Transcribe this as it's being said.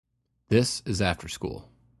This is After School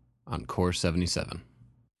on Core 77.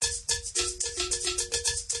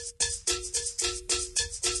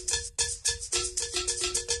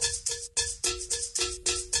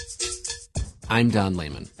 I'm Don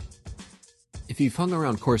Lehman. If you've hung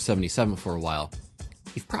around Core 77 for a while,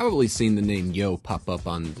 you've probably seen the name Yo pop up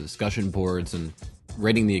on the discussion boards and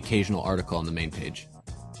writing the occasional article on the main page.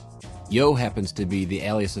 Yo happens to be the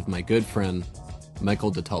alias of my good friend,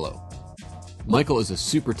 Michael DeTullo. Michael is a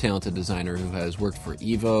super talented designer who has worked for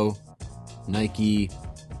Evo, Nike,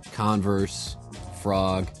 Converse,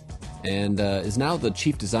 Frog, and is now the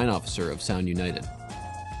chief design officer of Sound United.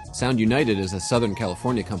 Sound United is a Southern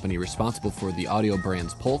California company responsible for the audio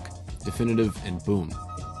brands Polk, Definitive, and Boom.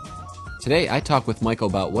 Today, I talk with Michael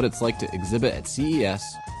about what it's like to exhibit at CES,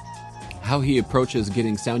 how he approaches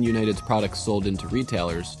getting Sound United's products sold into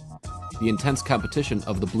retailers, the intense competition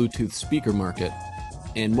of the Bluetooth speaker market,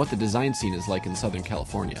 and what the design scene is like in Southern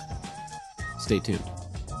California. Stay tuned.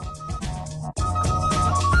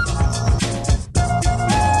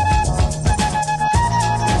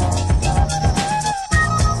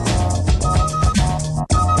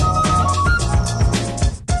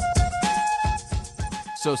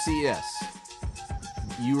 So CES,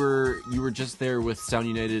 you were just there with Sound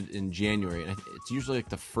United in January. It's usually like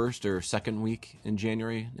the first or second week in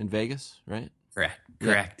January in Vegas, right?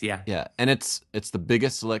 Correct. Yeah. Yeah, and it's the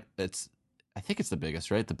biggest I think it's the biggest,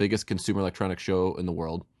 right? The biggest consumer electronics show in the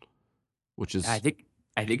world, which is I think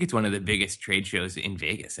it's one of the biggest trade shows in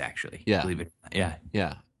Vegas, actually. Yeah. Believe it. Yeah.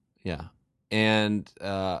 Yeah. And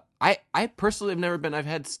I personally have never been. I've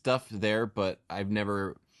had stuff there, but I've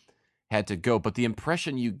never had to go. But the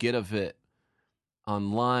impression you get of it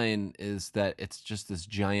online is that it's just this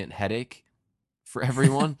giant headache for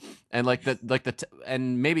everyone. And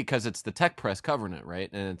and maybe because it's the tech press covering it, right?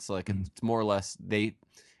 And it's like it's more or less it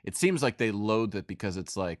seems like they load it because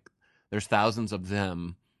it's like there's thousands of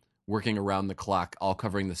them working around the clock, all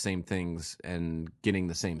covering the same things and getting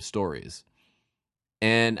the same stories.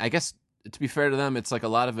 And I guess to be fair to them, it's like a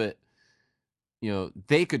lot of it,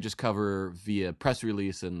 they could just cover via press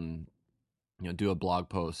release and do a blog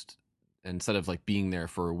post instead of like being there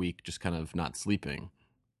for a week, just kind of not sleeping.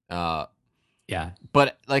 Yeah.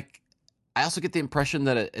 But like, I also get the impression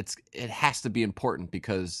that it has to be important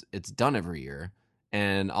because it's done every year,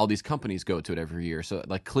 and all these companies go to it every year. So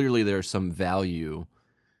like, clearly there's some value.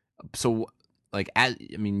 So like,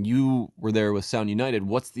 you were there with Sound United.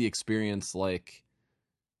 What's the experience like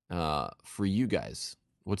for you guys?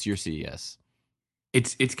 What's your CES?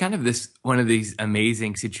 It's kind of one of these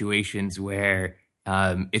amazing situations where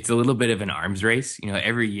it's a little bit of an arms race.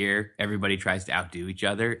 Every year everybody tries to outdo each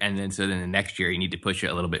other, and then the next year you need to push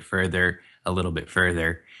it a little bit further.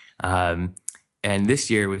 And this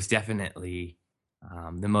year was definitely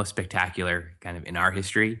the most spectacular kind of in our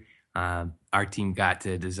history. Our team got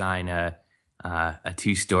to design a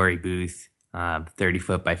 2-story booth,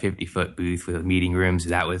 30-foot by 50-foot booth with meeting rooms.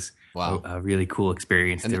 That was Wow. A really cool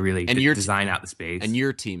experience to really design out the space. And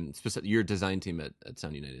your team, your design team at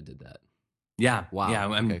Sound United did that. Yeah. Wow. Yeah.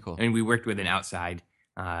 Okay, cool. And we worked with an outside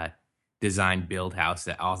design build house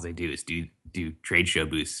that all they do is do trade show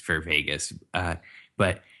booths for Vegas.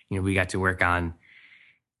 But we got to work on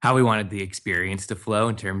how we wanted the experience to flow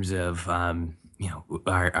in terms of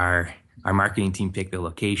our marketing team picked the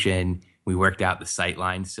location. We worked out the sight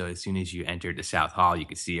lines, so as soon as you entered the South Hall, you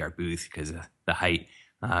could see our booth because of the height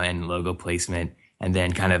and logo placement, and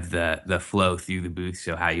then kind of the flow through the booth,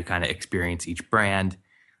 so how you kind of experience each brand,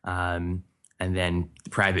 and then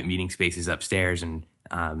the private meeting spaces upstairs. And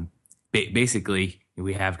basically,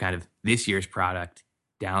 we have kind of this year's product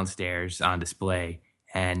downstairs on display,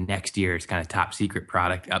 and next year's kind of top secret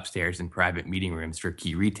product upstairs in private meeting rooms for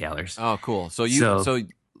key retailers. Oh, cool. So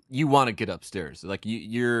you want to get upstairs, like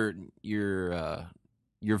you're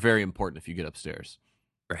very important if you get upstairs,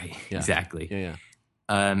 right? Yeah. Exactly. Yeah.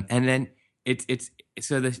 And then it's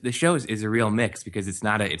so the show is a real mix because it's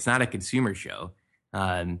not a consumer show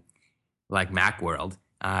like Macworld.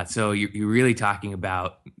 So you're really talking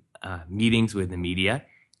about meetings with the media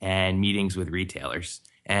and meetings with retailers.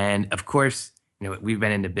 And of course, we've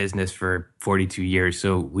been in the business for 42 years,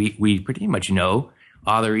 so we pretty much know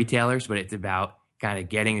all the retailers, but it's about kind of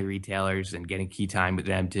getting the retailers and getting key time with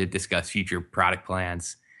them to discuss future product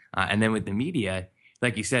plans. And then with the media,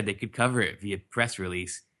 like you said, they could cover it via press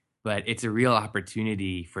release, but it's a real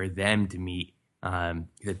opportunity for them to meet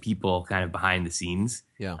the people kind of behind the scenes.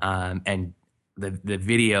 Yeah. And the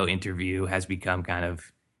video interview has become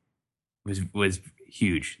was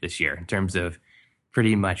huge this year in terms of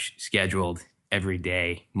pretty much scheduled every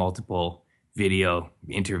day, multiple video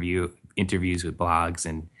interviews with blogs,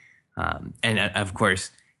 and of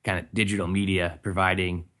course kind of digital media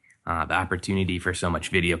providing the opportunity for so much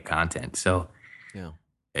video content. So Yeah.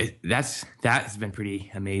 that's been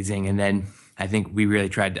pretty amazing. And then I think we really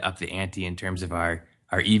tried to up the ante in terms of our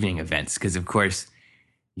evening events because of course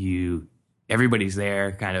you everybody's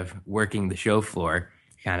there kind of working the show floor,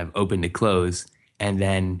 kind of open to close, and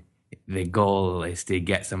then the goal is to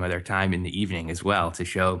get some of their time in the evening as well to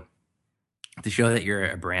show that you're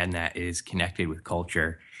a brand that is connected with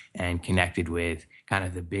culture and connected with kind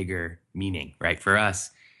of the bigger meaning, right? For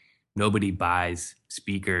us, nobody buys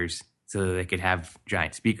speakers so that they could have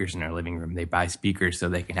giant speakers in their living room. They buy speakers so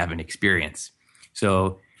they can have an experience.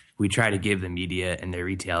 So we try to give the media and the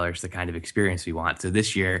retailers the kind of experience we want. So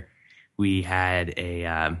this year we had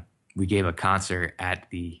we gave a concert at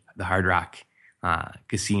the Hard Rock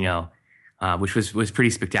Casino, which was pretty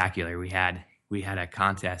spectacular. We had a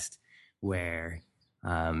contest where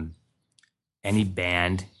any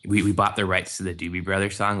band we bought the rights to the Doobie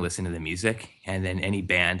Brothers song, listen to the music, and then any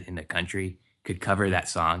band in the country could cover that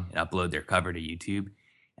song and upload their cover to YouTube.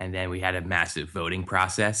 And then we had a massive voting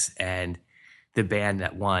process. And the band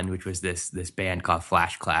that won, which was this band called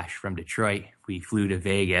Flash Clash from Detroit, we flew to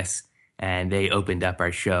Vegas and they opened up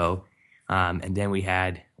our show. And then we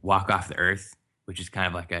had Walk Off the Earth, which is kind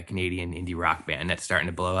of like a Canadian indie rock band that's starting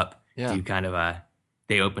to blow up. Yeah. Do kind of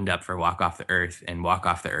they opened up for Walk Off the Earth, and Walk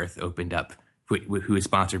Off the Earth opened up, who is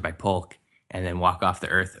sponsored by Polk, and then Walk Off the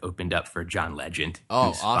Earth opened up for John Legend, Oh,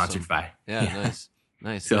 who's awesome. sponsored by. Yeah.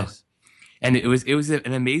 Nice. So, Nice. and it was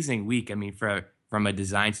an amazing week. I mean, from a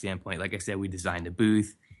design standpoint, like I said, we designed a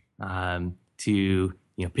booth to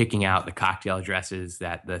picking out the cocktail dresses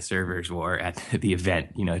that the servers wore at the event.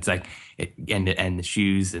 It's like and the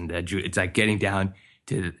shoes and it's like getting down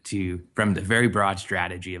to from the very broad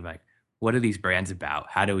strategy of like, what are these brands about?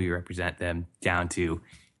 How do we represent them down to,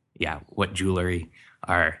 what jewelry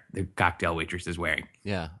are the cocktail waitresses wearing?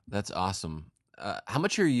 Yeah, that's awesome. How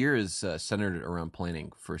much of your year is centered around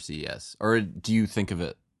planning for CES, or do you think of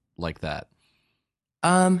it like that?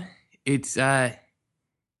 It's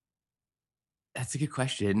that's a good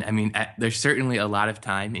question. I mean, there's certainly a lot of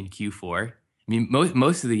time in Q4. I mean,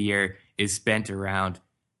 most of the year is spent around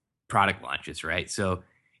product launches, right? So,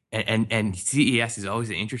 and CES is always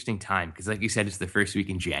an interesting time because, like you said, it's the first week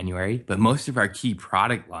in January, but most of our key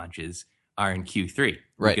product launches are in Q3,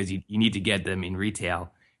 Right? Because you need to get them in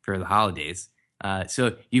retail for the holidays.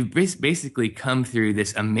 So you've basically come through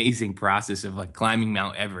this amazing process of like climbing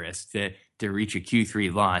Mount Everest to reach a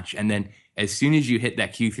Q3 launch, and then as soon as you hit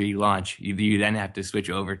that Q3 launch, you then have to switch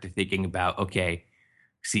over to thinking about, okay,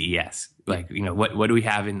 CES. Like, what do we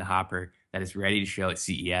have in the hopper that is ready to show at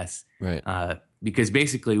CES? Right. Because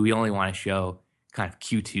basically we only want to show kind of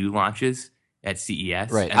Q2 launches at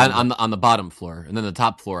CES. Right. And On the bottom floor, and then the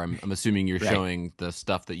top floor, I'm assuming you're Right. showing the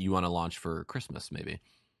stuff that you want to launch for Christmas, maybe.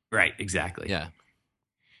 Right, exactly. Yeah.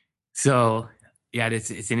 So yeah,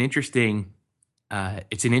 it's an interesting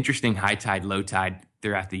high tide, low tide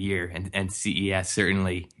throughout the year, and CES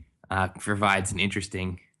certainly provides an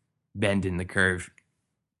interesting bend in the curve.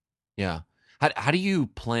 Yeah. How do you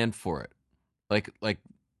plan for it? Like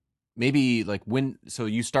maybe like when, so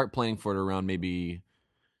you start planning for it around maybe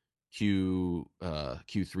Q3,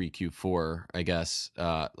 Q4, I guess.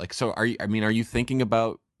 So are you thinking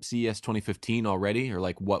about CES 2015 already, or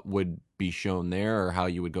like what would be shown there, or how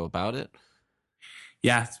you would go about it?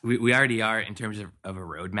 Yeah, we already are in terms of a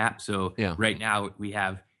roadmap. So Yeah. right now we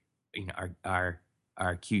have our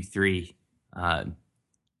Q3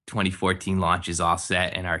 2014 launch is all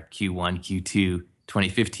set, and our Q1, Q2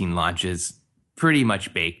 2015 launch is pretty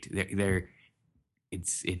much baked.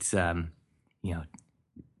 It's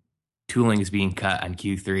tooling is being cut on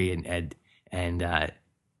Q3 and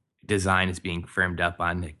design is being firmed up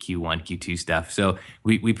on the Q1, Q2 stuff. So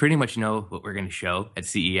we pretty much know what we're going to show at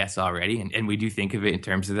CES already, and we do think of it in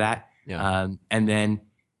terms of that. Yeah. And then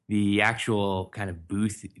the actual kind of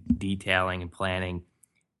booth detailing and planning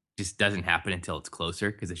just doesn't happen until it's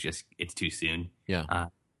closer because it's too soon. Yeah.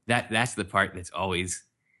 That's the part that's always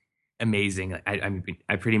amazing.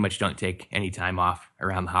 I pretty much don't take any time off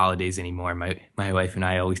around the holidays anymore. My wife and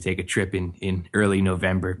I always take a trip in early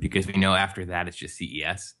November because we know after that it's just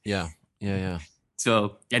CES. Yeah.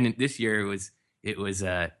 So, and this year it was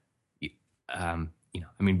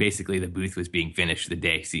basically the booth was being finished the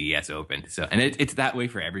day CES opened. So, and it's that way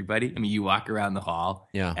for everybody. I mean, you walk around the hall,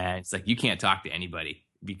 Yeah. and it's like you can't talk to anybody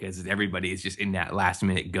because everybody is just in that last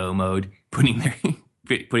minute go mode, putting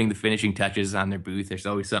the finishing touches on their booth. There's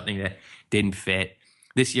always something that didn't fit.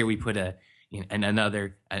 This year we put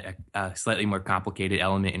another slightly more complicated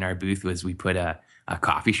element in our booth was we put a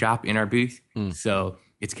coffee shop in our booth. Mm. So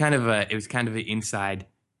it was kind of an inside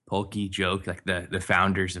Polky joke. Like the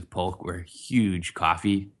founders of Polk were huge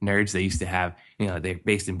coffee nerds. They used to have, they're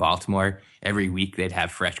based in Baltimore. Every week they'd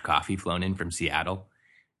have fresh coffee flown in from Seattle.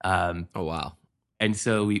 Um, Oh wow. and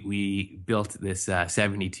so we built this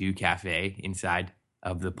 72 cafe inside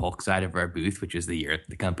of the Polk side of our booth, which is the year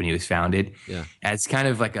the company was founded. Yeah. As kind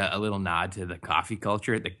of like a little nod to the coffee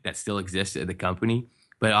culture that still exists at the company.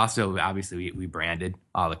 But also, obviously, we branded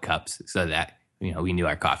all the cups so that we knew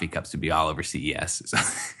our coffee cups would be all over CES. So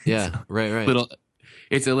Yeah. Right. Right.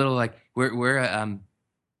 it's a little like we're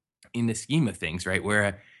in the scheme of things, right?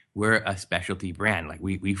 We're a specialty brand. Like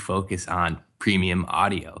we focus on premium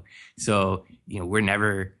audio. So, we're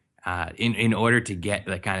never in order to get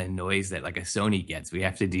the kind of noise that like a Sony gets, we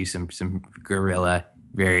have to do some guerrilla,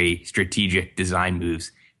 very strategic design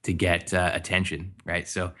moves to get attention, right?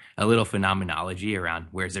 So a little phenomenology around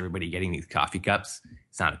where's everybody getting these coffee cups.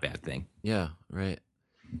 It's not a bad thing. Yeah. Right.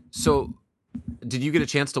 So, did you get a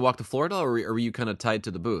chance to walk to Florida, or were you kind of tied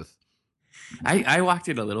to the booth? I walked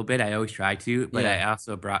it a little bit. I always try to, but Yeah. I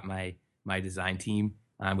also brought my design team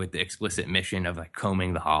with the explicit mission of like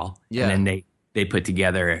combing the hall. Yeah. And then they put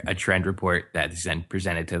together a trend report that's then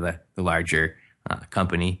presented to the larger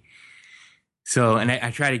company. So, and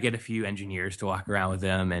I try to get a few engineers to walk around with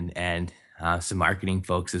them and some marketing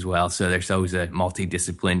folks as well. So there's always a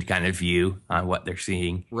multidisciplined kind of view on what they're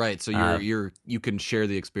seeing. Right. So you can share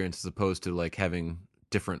the experience as opposed to like having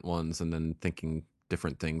different ones and then thinking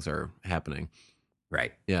different things are happening.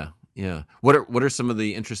 Right. Yeah. Yeah. What are some of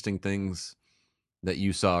the interesting things that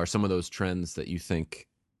you saw, or some of those trends that you think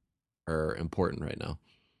are important right now?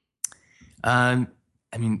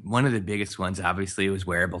 I mean, one of the biggest ones obviously was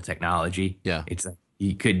wearable technology. Yeah. It's like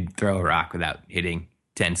you could throw a rock without hitting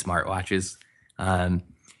 10 smartwatches. Um,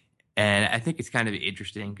 and I think it's kind of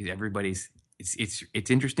interesting because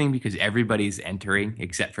it's interesting because everybody's entering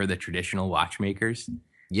except for the traditional watchmakers.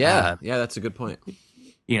 Yeah. Yeah. That's a good point.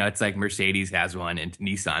 It's like Mercedes has one and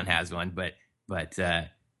Nissan has one, but Tag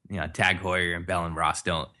Heuer and Bell and Ross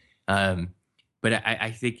don't. But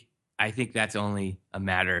I think that's only a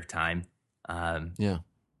matter of time. Yeah.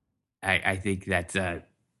 I think that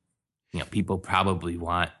people probably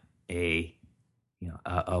want a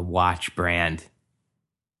watch brand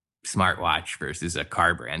smartwatch versus a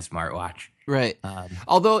car brand smartwatch. Right.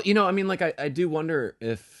 Although, I mean, like, I do wonder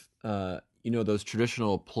if, those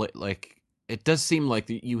traditional like, it does seem like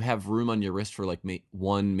you have room on your wrist for like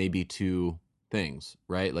one, maybe two things,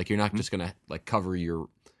 right? Like, you're not just going to like cover your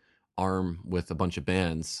arm with a bunch of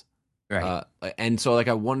bands. Right. And so like,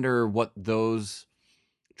 I wonder what those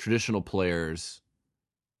traditional players,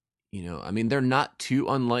 I mean, they're not too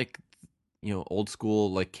unlike, old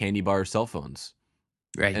school, like candy bar cell phones.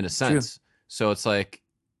 Right. In a sense. True. So it's like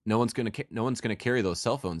no one's gonna carry those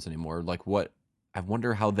cell phones anymore. Like, what? I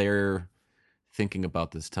wonder how they're thinking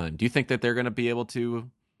about this time. Do you think that they're going to be able to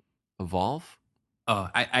evolve? Oh,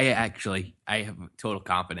 I have total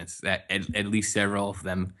confidence that at least several of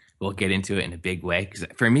them will get into it in a big way. Because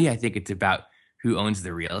for me, I think it's about who owns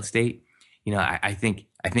the real estate. I think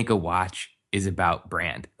a watch is about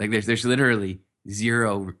brand. Like there's literally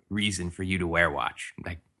zero reason for you to wear a watch.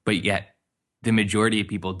 Like, but yet the majority of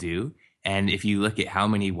people do. And if you look at how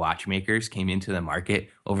many watchmakers came into the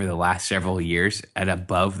market over the last several years at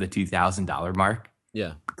above the $2,000 mark,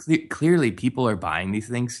 yeah, clearly people are buying these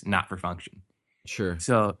things not for function. Sure.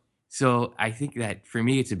 So I think that for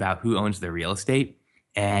me, it's about who owns the real estate,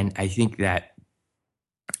 and I think that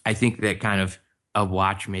kind of a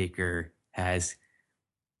watchmaker has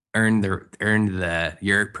earned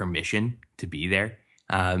your permission to be there,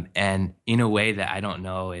 and in a way that I don't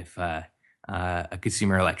know if a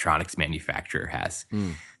consumer electronics manufacturer has.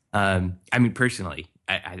 I mean, personally,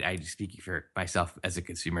 I just speaking for myself as a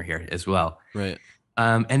consumer here as well. Right.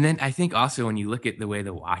 And then I think also when you look at the way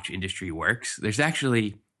the watch industry works, there's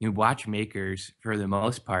actually watchmakers for the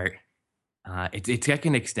most part. It's like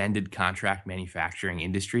an extended contract manufacturing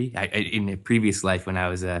industry. In a previous life, when I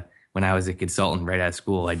was a consultant right out of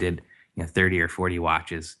school, I did 30 or 40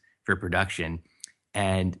 watches for production,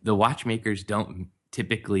 and the watchmakers don't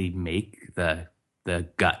typically make the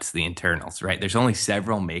guts, the internals, right? There's only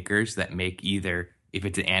several makers that make either, if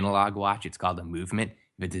it's an analog watch, it's called a movement.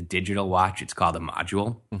 If it's a digital watch, it's called a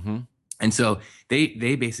module. Mm-hmm. And so they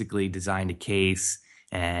basically designed a case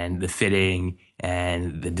and the fitting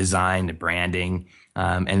and the design, the branding.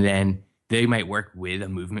 And then they might work with a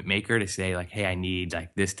movement maker to say like, hey, I need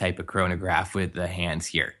like this type of chronograph with the hands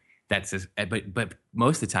here. But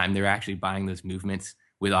most of the time they're actually buying those movements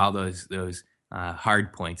with all those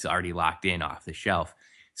hard points already locked in off the shelf.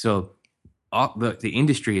 So the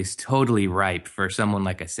industry is totally ripe for someone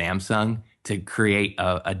like a Samsung to create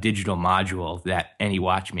a digital module that any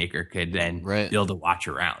watchmaker could then Right. build a watch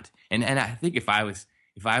around. And I think if I was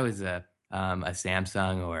a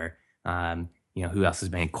Samsung or who else has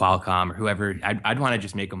been Qualcomm or whoever, I'd want to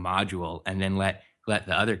just make a module and then let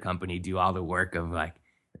the other company do all the work of like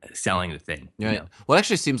selling the thing. Right. Well, it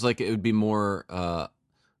actually seems like it would be more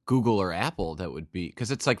Google or Apple that would be, because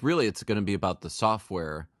it's like really it's going to be about the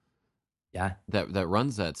software Yeah. that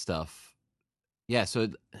runs that stuff. Yeah, so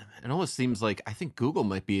it almost seems like I think Google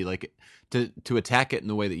might be like to attack it in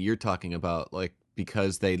the way that you're talking about, like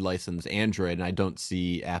because they license Android, and I don't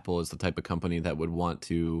see Apple as the type of company that would want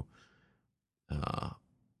to, uh,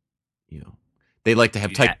 you know, they like to have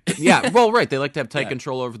Do tight, that. yeah, well, right, they like to have tight Yeah.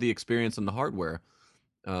 control over the experience and the hardware,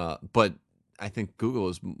 but I think Google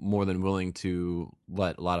is more than willing to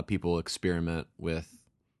let a lot of people experiment with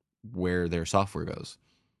where their software goes.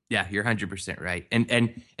 Yeah, you're 100% right.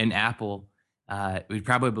 And Apple was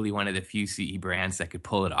probably one of the few CE brands that could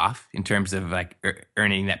pull it off in terms of like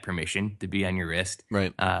earning that permission to be on your wrist.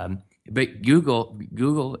 Right. But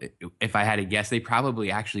Google, if I had to guess, they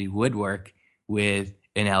probably actually would work with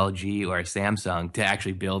an LG or a Samsung to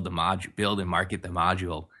actually build the module, build and market the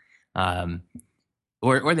module, um,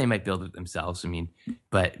 or they might build it themselves. I mean,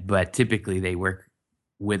 but typically they work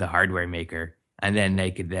with a hardware maker, and then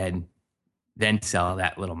they could then sell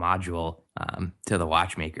that little module to the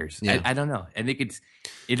watchmakers. Yeah. I don't know. I think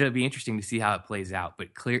it'll be interesting to see how it plays out,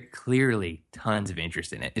 but clearly tons of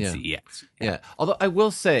interest in it at Yeah. CES. Yeah. Although I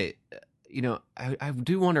will say, I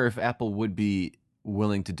do wonder if Apple would be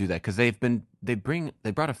willing to do that, because they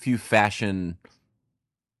brought a few fashion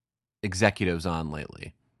executives on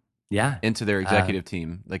lately Yeah. into their executive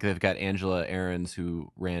team. Like they've got Angela Ahrens,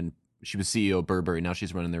 she was CEO of Burberry. Now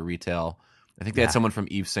she's running their retail. I think they Yeah. had someone from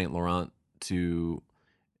Yves Saint Laurent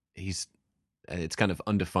it's kind of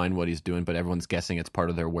undefined what he's doing, but everyone's guessing it's part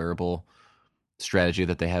of their wearable strategy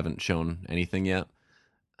that they haven't shown anything yet.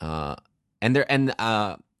 And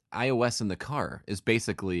iOS in the car is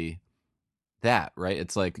basically that, right?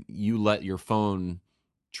 It's like you let your phone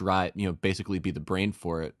drive, basically be the brain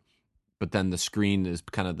for it, but then the screen is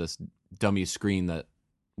kind of this dummy screen that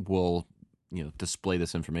will, display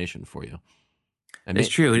this information for you. And It's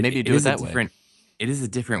true. maybe you do it that way. It is a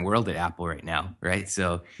different world at Apple right now, right?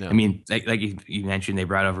 So, Yeah. I mean, like you mentioned, they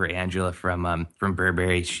brought over Angela from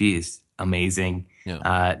Burberry. She is amazing.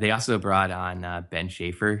 Yeah. They also brought on Ben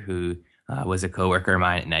Schaefer, who was a coworker of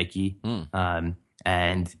mine at Nike.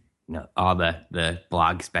 And all the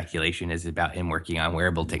blog speculation is about him working on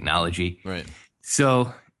wearable technology. Right.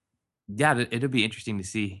 So, yeah, it'll be interesting to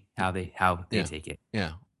see how they Yeah. take it.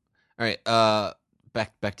 Yeah. All right.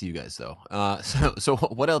 Back to you guys though. So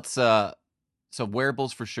what else? So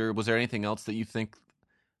wearables for sure. Was there anything else that you think,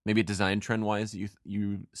 maybe design trend wise,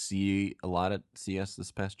 you see a lot at CES this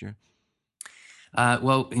past year?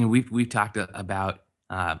 Well, we've talked about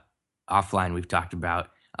offline. We've talked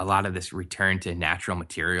about a lot of this return to natural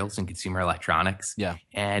materials and consumer electronics. Yeah.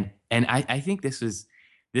 And I think this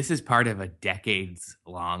is part of a decades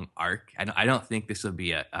long arc. I don't think this will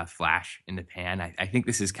be a flash in the pan. I think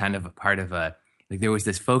this is kind of a part of there was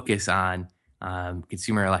this focus on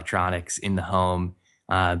consumer electronics in the home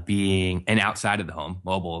being, and outside of the home,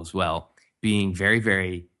 mobile as well, being very,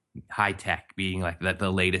 very high tech, being like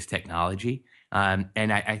the latest technology. And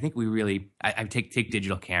I think we really, I take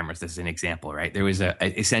digital cameras as an example, right? There was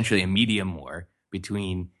essentially a medium war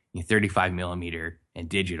between 35 millimeter and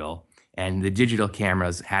digital, and the digital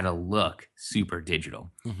cameras had a look super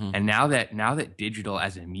digital. Mm-hmm. And now that digital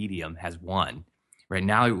as a medium has won, right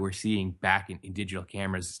now we're seeing back in digital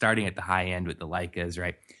cameras, starting at the high end with the Leicas,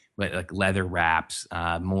 right? But like leather wraps,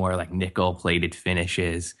 more like nickel plated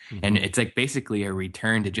finishes. Mm-hmm. And it's like basically a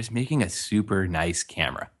return to just making a super nice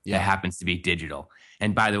camera that happens to be digital.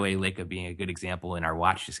 And by the way, Leica being a good example in our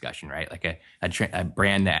watch discussion, right? Like a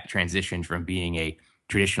brand that transitioned from being a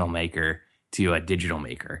traditional maker to a digital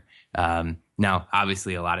maker. Now,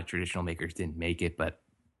 obviously, a lot of traditional makers didn't make it, but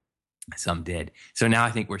some did. So now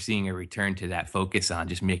I think we're seeing a return to that focus on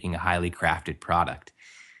just making a highly crafted product.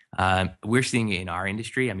 We're seeing it in our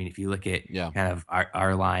industry. I mean, if you look at kind of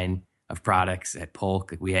our line of products at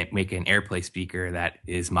Polk, we make an AirPlay speaker that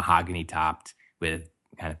is mahogany topped with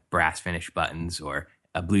kind of brass finish buttons, or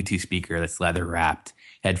a Bluetooth speaker that's leather wrapped,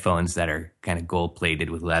 headphones that are kind of gold plated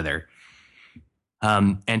with leather.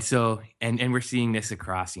 And so we're seeing this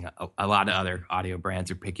across, a lot of other audio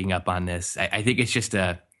brands are picking up on this. I think it's just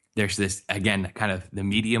there's this, again, kind of the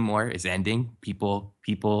medium war is ending. People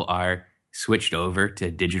are switched over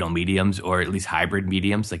to digital mediums, or at least hybrid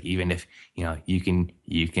mediums. Like even if, you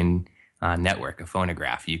can network a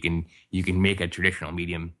phonograph, you can make a traditional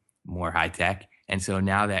medium more high tech. And so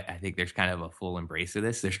now that I think there's kind of a full embrace of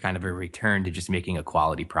this, there's kind of a return to just making a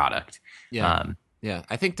quality product. Yeah. Um, Yeah.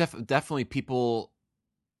 I think definitely people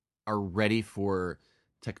are ready for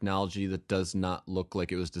technology that does not look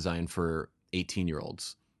like it was designed for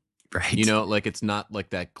 18-year-olds. You right. know, like it's not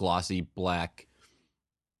like that glossy black,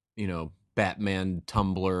 Batman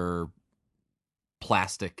tumbler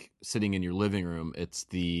plastic sitting in your living room. It's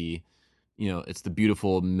the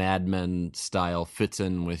beautiful Mad Men style, fits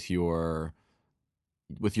in with your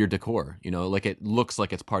decor. Like it looks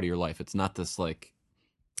like it's part of your life. It's not this like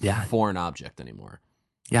Yeah. foreign object anymore.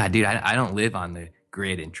 Yeah, dude, I don't live on the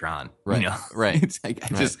grid in Tron. Right. Right. It's like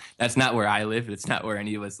Right. that's not where I live. It's not where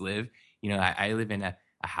any of us live. I live in a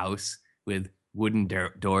house with wooden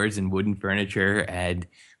doors and wooden furniture, and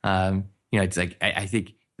it's like I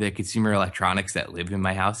think the consumer electronics that live in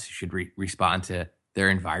my house should respond to their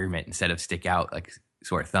environment instead of stick out like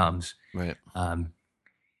sore thumbs. Right. Um,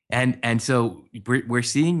 and so we're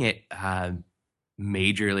seeing it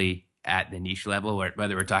majorly at the niche level,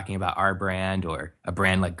 whether we're talking about our brand or a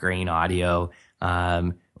brand like Grain Audio,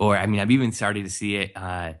 or I mean, I've even started to see it.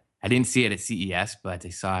 I didn't see it at CES, but I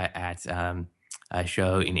saw it at a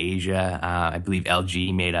show in Asia. I believe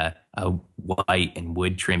LG made a white and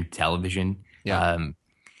wood trimmed television. Yeah.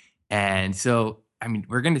 And so, I mean,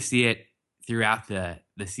 we're going to see it throughout the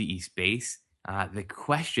CE space. The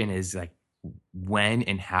question is like, when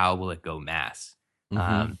and how will it go mass?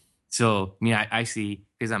 Mm-hmm. So, I mean, I see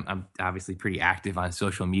because I'm obviously pretty active on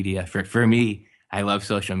social media. For me, I love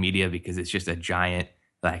social media because it's just a giant,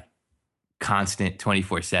 like, constant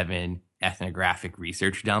 24/7 ethnographic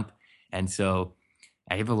research dump. And so,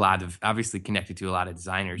 I have a lot of obviously connected to a lot of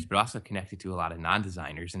designers, but also connected to a lot of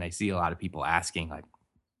non-designers. And I see a lot of people asking, like,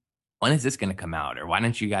 when is this going to come out, or why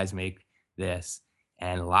don't you guys make this?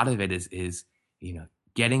 And a lot of it is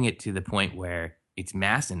getting it to the point where it's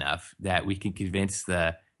mass enough that we can convince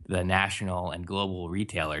the national and global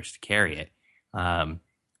retailers to carry it.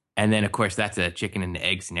 And then of course that's a chicken and the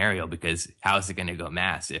egg scenario, because how is it going to go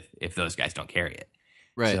mass if those guys don't carry it?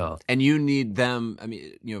 Right. So And you need them, I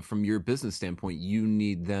mean, from your business standpoint, you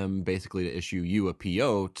need them basically to issue you a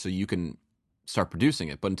PO so you can start producing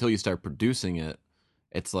it. But until you start producing it,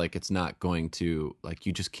 it's like it's not going to, like,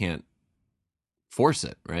 you just can't force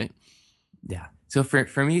it, right? yeah. So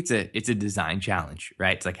for me it's a design challenge,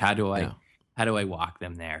 right? It's like Yeah. how do I walk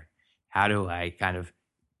them there? How do I kind of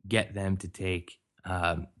get them to take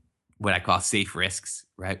what I call safe risks,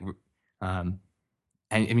 right? And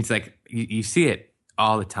I mean, it's like you see it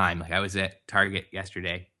all the time. Like I was at Target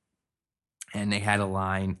yesterday, and they had a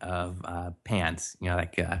line of pans,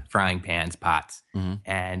 like frying pans, pots, Mm-hmm.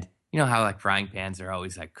 and you know how like frying pans are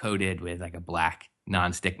always like coated with like a black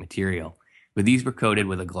nonstick material. But these were coated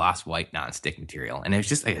with a gloss white nonstick material, and it's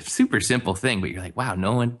just like a super simple thing. But you're like, wow,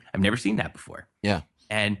 I've never seen that before. Yeah.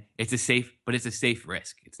 And it's a safe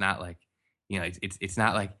risk. It's not like, it's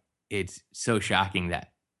not like it's so shocking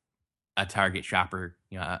that a Target shopper,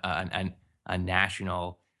 a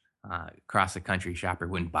national across the country shopper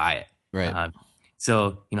wouldn't buy it. Right.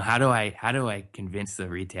 So how do I convince the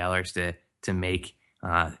retailers to make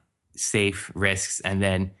safe risks, and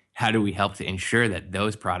then how do we help to ensure that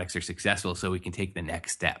those products are successful so we can take the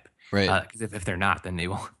next step? Right. Because if they're not, then they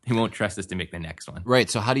won't trust us to make the next one. Right.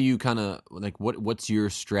 So how do you kind of like what's your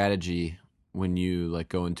strategy when you like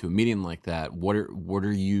go into a meeting like that? What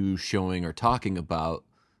are you showing or talking about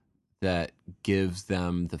that gives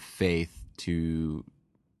them the faith to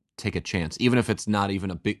take a chance, even if it's not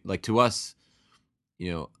even a big, like, to us,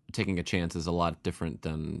 taking a chance is a lot different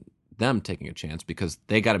than them taking a chance, because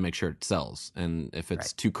they got to make sure it sells. And if it's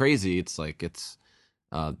Right. too crazy, it's like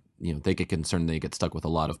they get concerned, they get stuck with a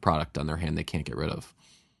lot of product on their hand they can't get rid of.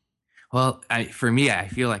 Well, for me, I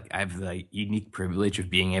feel like I have the unique privilege of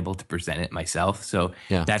being able to present it myself. So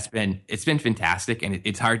Yeah. it's been fantastic, and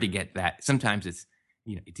it's hard to get that. Sometimes it's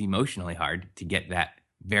emotionally hard to get that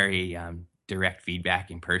very direct feedback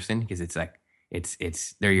in person, because it's like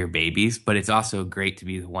it's they're your babies, but it's also great to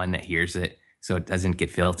be the one that hears it, so it doesn't get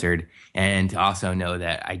filtered, and to also know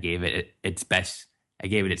that I gave it its best. I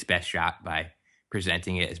gave it its best shot by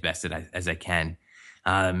presenting it as best as I can.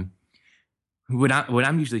 Um, what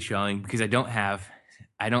I'm usually showing, because I don't have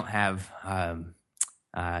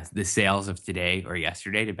the sales of today or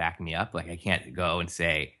yesterday to back me up. Like I can't go and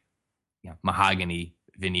say, mahogany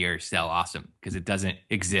veneers sell awesome, because it doesn't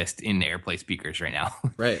exist in the AirPlay speakers right now.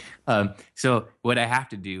 Right. So what I have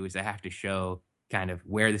to do is I have to show kind of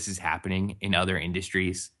where this is happening in other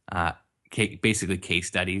industries, basically case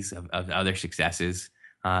studies of other successes,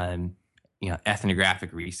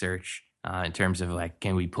 ethnographic research in terms of like,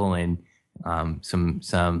 can we pull in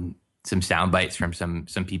some some sound bites from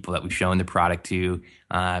some people that we've shown the product to,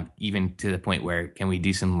 even to the point where can we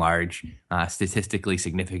do some large statistically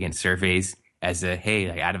significant surveys as a hey,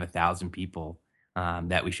 like out of 1,000 people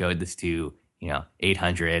that we showed this to,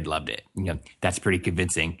 800 loved it. That's pretty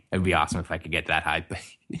convincing. It would be awesome if I could get that high, but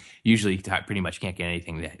usually pretty much can't get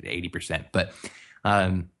anything to 80%. But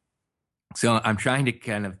so I'm trying to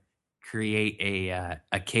kind of create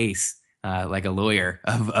a case like a lawyer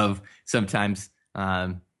of sometimes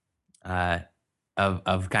of kind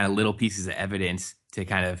of little pieces of evidence to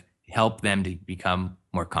kind of help them to become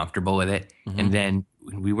more comfortable with it. Mm-hmm. And then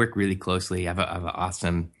we work really closely. I have an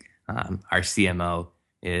awesome, our CMO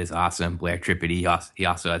is awesome, Blair Trippitti. He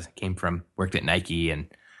also worked at Nike, and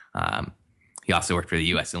he also worked for the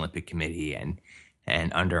U.S. Olympic Committee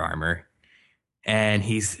and Under Armour. And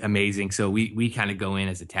he's amazing. So we kind of go in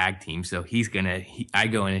as a tag team. So I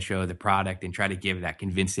go in and show the product and try to give that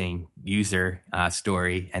convincing user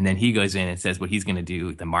story. And then he goes in and says what he's going to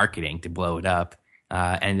do, the marketing to blow it up.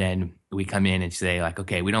 And then we come in and say like,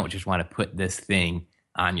 okay, we don't just want to put this thing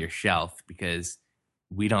on your shelf because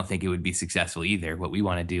we don't think it would be successful either. What we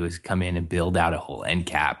want to do is come in and build out a whole end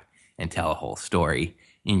cap and tell a whole story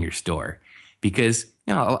in your store. Because,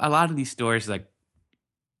 a lot of these stores, like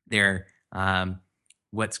they're,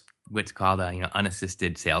 what's called a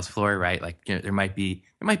unassisted sales floor, right? Like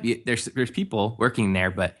there's people working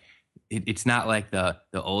there, but it's not like the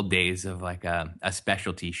old days of like a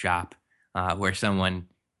specialty shop where someone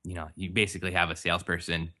you basically have a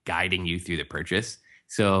salesperson guiding you through the purchase.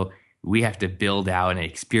 So we have to build out an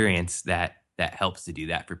experience that helps to do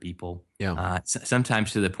that for people. Yeah.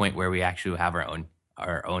 Sometimes to the point where we actually have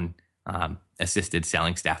our own assisted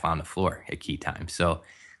selling staff on the floor at key times. So.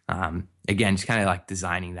 Again, just kind of like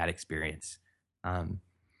designing that experience. And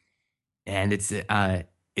it's a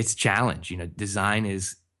challenge, design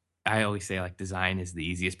is, I always say like design is the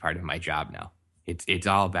easiest part of my job now. It's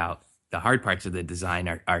all about the hard parts of the design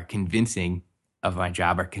are convincing of my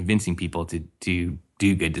job, are convincing people to do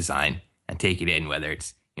good design and take it in, whether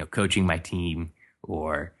it's, coaching my team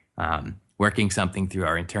or working something through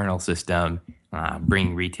our internal system,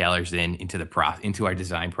 bringing retailers into our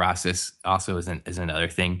design process also is another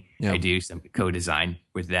thing. Yeah. I do some co-design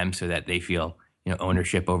with them so that they feel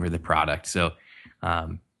ownership over the product. So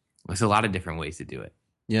there's a lot of different ways to do it.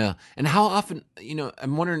 Yeah, and how often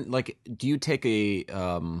I'm wondering, like, do you take a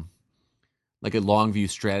long view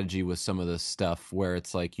strategy with some of this stuff where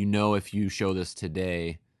it's like if you show this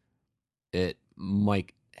today, it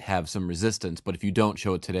might have some resistance, but if you don't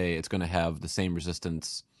show it today, it's going to have the same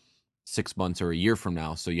resistance 6 months or a year from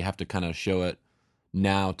now. So you have to kind of show it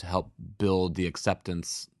now to help build the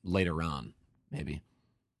acceptance later on, maybe.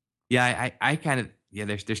 Yeah, I kind of,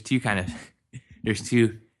 there's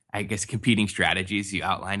two, I guess, competing strategies you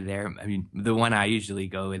outlined there. I mean, the one I usually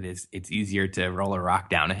go with is it's easier to roll a rock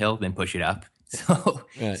down a hill than push it up. So,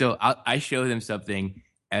 right. So I show them something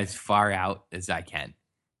as far out as I can.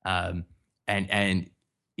 And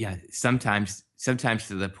yeah, sometimes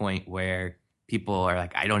to the point where people are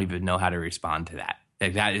like, I don't even know how to respond to that.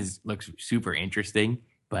 Like looks super interesting,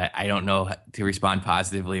 but I don't know to respond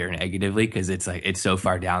positively or negatively because it's so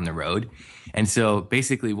far down the road. And so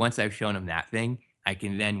basically once I've shown them that thing, I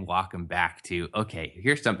can then walk them back to, okay,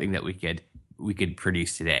 here's something that we could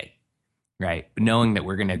produce today. Right. But knowing that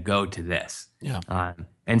we're going to go to this. Yeah.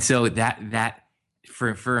 And so that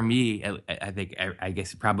for me, I think, I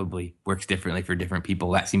guess it probably works differently for different people.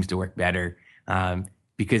 That seems to work better.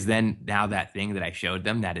 Because then now that thing that I showed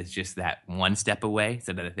them that is just that one step away,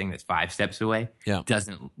 so that a thing that's 5 steps away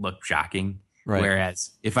doesn't look shocking. Right.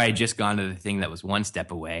 Whereas if I had just gone to the thing that was 1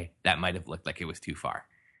 step away, that might have looked like it was too far.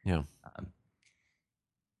 Yeah.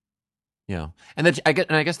 Yeah. And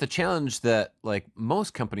I guess the challenge that like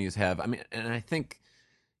most companies have, I mean, and I think,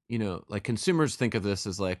 like consumers think of this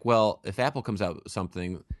as like, well, if Apple comes out with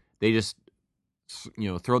something, they just,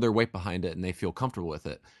 throw their weight behind it and they feel comfortable with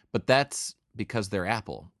it. But that's because they're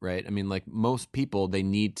Apple, right? I mean, like most people, they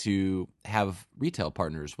need to have retail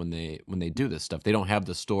partners when they do this stuff. They don't have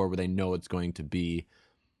the store where they know it's going to be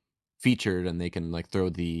featured and they can like throw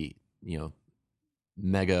the,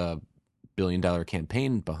 mega billion-dollar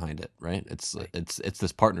campaign behind it, right? It's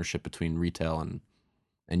this partnership between retail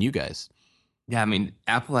and you guys. Yeah, I mean,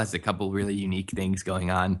 Apple has a couple really unique things going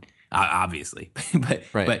on, obviously, but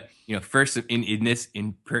right. But first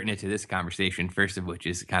in pertinent to this conversation, first of which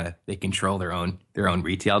is kind of they control their own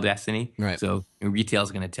retail destiny. Right. So retail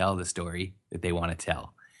is going to tell the story that they want to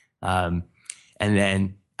tell, and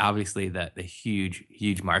then obviously the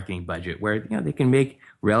huge marketing budget where they can make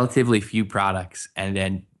relatively few products and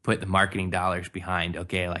then put the marketing dollars behind.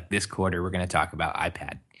 Okay, like this quarter we're going to talk about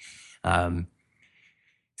iPad.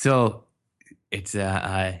 So it's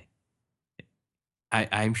I'm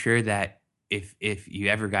sure that if you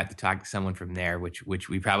ever got to talk to someone from there, which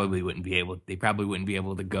we probably wouldn't be able, they probably wouldn't be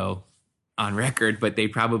able to go on record, but they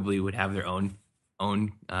probably would have their own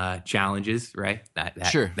challenges, right?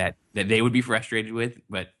 Sure, That they would be frustrated with,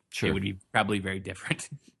 but it sure. would be probably very different.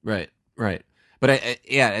 Right, right. But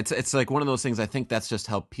yeah, it's like one of those things. I think that's just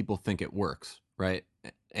how people think it works, right?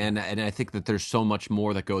 And I think that there's so much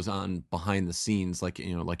more that goes on behind the scenes, like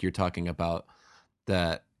like you're talking about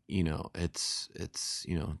that. It's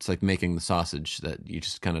like making the sausage that you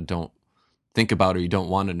just kind of don't think about or you don't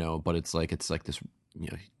want to know, but it's like this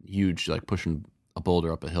huge like pushing a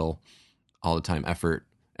boulder up a hill all the time effort.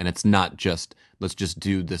 And it's not just let's just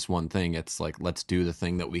do this one thing. It's like let's do the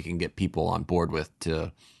thing that we can get people on board with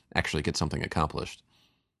to actually get something accomplished.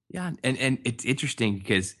 Yeah, and it's interesting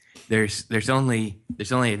because there's only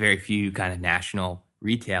a very few kind of national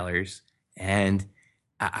retailers, and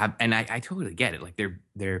I totally get it. Like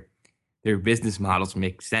their business models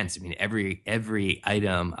make sense. I mean, every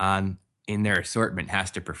item on in their assortment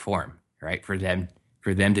has to perform, right? For them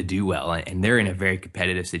to do well, and they're in a very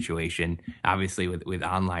competitive situation, obviously with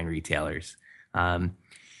online retailers. Um,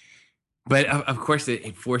 but of course,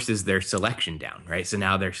 it forces their selection down, right? So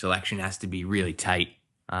now their selection has to be really tight.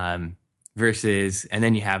 Um, versus, and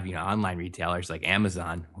then you have online retailers like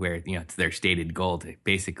Amazon, where it's their stated goal to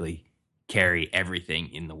basically carry everything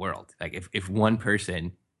in the world. Like if one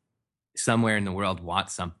person somewhere in the world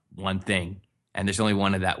wants some one thing, and there's only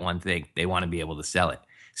one of that one thing, they want to be able to sell it.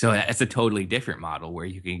 So that's a totally different model where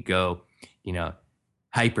you can go, you know,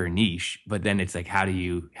 hyper niche, but then it's like how do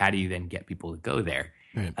you then get people to go there?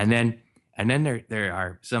 Right. And then there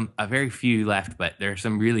are a very few left, but there are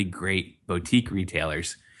some really great boutique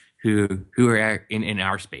retailers who are in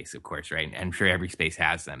our space, of course, right? And I'm sure every space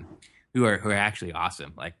has them, who are actually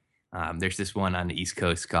awesome. Like there's this one on the East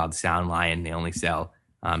Coast called Sound Lion. They only sell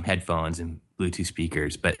headphones and Bluetooth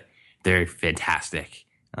speakers, but they're fantastic.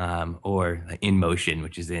 Or like In Motion,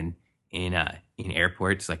 which is in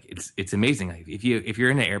airports. Like it's amazing. Like if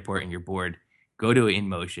you're in the airport and you're bored, go to In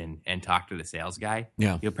Motion and talk to the sales guy.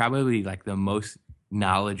 Yeah. You'll probably be like the most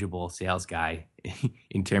knowledgeable sales guy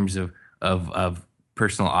in terms of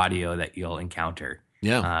personal audio that you'll encounter.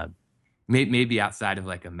 Yeah. Uh, maybe outside of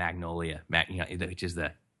like a Magnolia, which is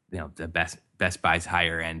the Best Buy's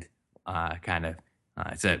higher end kind of.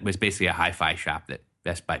 It was basically a hi-fi shop that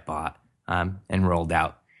Best Buy bought and rolled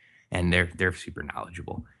out, and they're super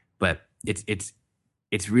knowledgeable. But it's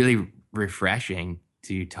really refreshing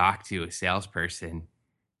to talk to a salesperson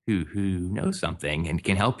who knows something and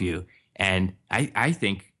can help you. And I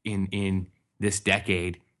think in this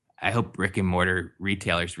decade, I hope brick and mortar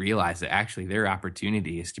retailers realize that actually their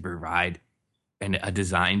opportunity is to provide a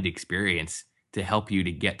designed experience to help you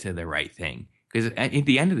to get to the right thing. Because at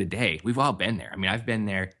the end of the day, we've all been there. I mean, I've been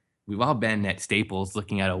there. We've all been at Staples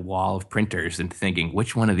looking at a wall of printers and thinking,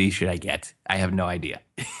 which one of these should I get? I have no idea.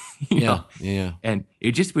 you Yeah. know, Yeah. and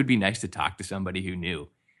it just would be nice to talk to somebody who knew,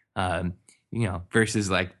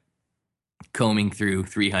 versus like combing through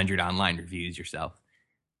 300 online reviews yourself.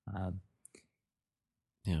 Um,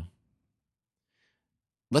 Yeah.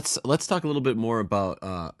 Let's talk a little bit more about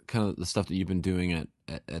kind of the stuff that you've been doing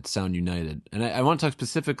at Sound United, and I want to talk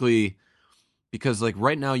specifically because like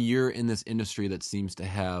right now you're in this industry that seems to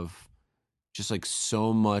have just like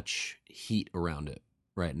so much heat around it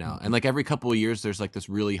right now, and mhm, like every couple of years there's like this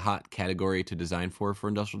really hot category to design for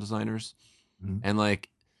industrial designers, mhm. and like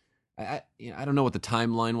I don't know what the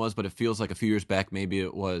timeline was, but it feels like a few years back maybe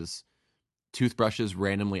it was toothbrushes.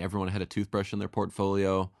 Randomly, everyone had a toothbrush in their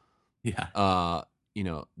portfolio. Yeah. uh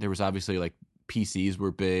there was obviously like PCs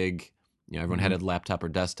were big. Everyone had Mhm. a laptop or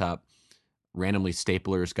desktop. Randomly,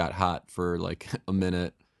 staplers got hot for like a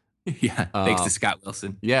minute. Yeah. Thanks uh to Scott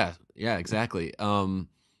Wilson. yeah, yeah, exactly. And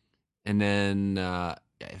then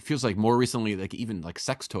it feels like more recently, like even like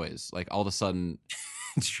sex toys, like all of a sudden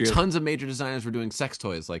It's true. tons of major designers were doing sex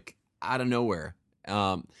toys like out of nowhere.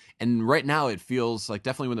 And right now it feels like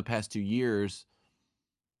definitely in the past 2 years,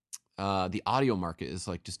 the audio market is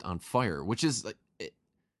like just on fire, which is like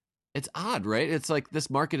it's odd, right? It's like this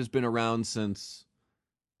market has been around since,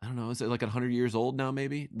 I don't know, is it like 100 years old now?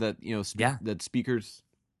 Maybe that Yeah. that speakers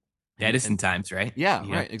Edison and times, right? yeah,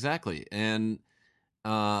 Yeah. right, exactly. And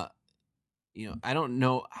uh, I don't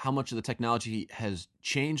know how much of the technology has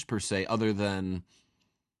changed per se, other than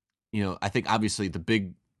I think obviously the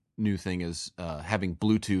big new thing is having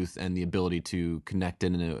Bluetooth and the ability to connect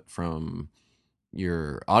in it from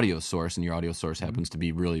your audio source, and your audio source Mhm. happens to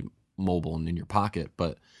be really mobile and in your pocket.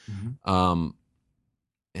 But Mhm.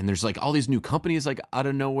 and there's like all these new companies like out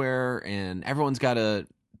of nowhere, and everyone's got a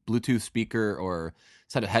Bluetooth speaker or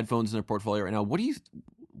set of headphones in their portfolio right now.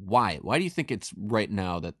 Why do you think it's right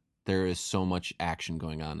now that there is so much action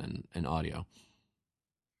going on in audio?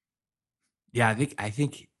 Yeah, I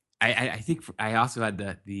think I also had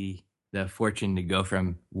the fortune to go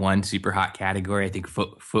from one super hot category. I think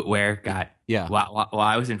footwear got Yeah, while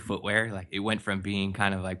I was in footwear, like it went from being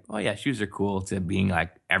kind of like, oh yeah, shoes are cool, to being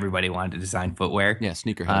like everybody wanted to design footwear. yeah,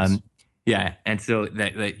 sneakerheads. Um, yeah, and so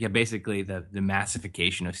yeah, basically the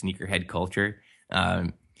massification of sneakerhead culture.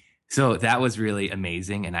 Um, so that was really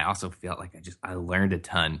amazing, and I also felt like I learned a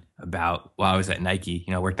ton about while I was at Nike.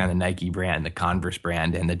 Worked on the Nike brand, the Converse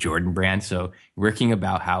brand, and the Jordan brand. So working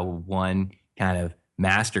about how one kind of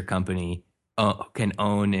master company can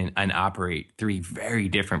own and operate three very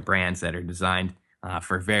different brands that are designed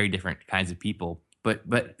for very different kinds of people, but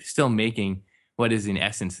still making what is in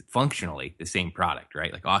essence functionally the same product,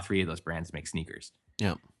 right? Like all three of those brands make sneakers.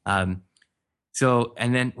 Yeah. Um, so,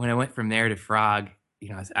 and then when I went from there to Frog,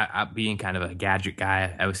 I being kind of a gadget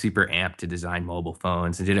guy, I was super amped to design mobile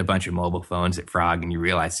phones and did a bunch of mobile phones at Frog. And you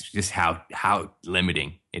realize just how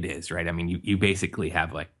limiting it is, right? I mean, you basically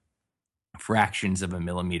have like fractions of a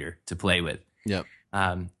millimeter to play with. Yep.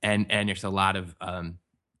 And there's a lot of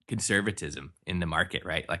conservatism in the market,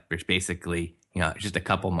 right? Like there's basically, just a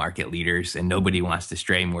couple market leaders, and nobody wants to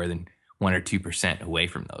stray more than 1 or 2% away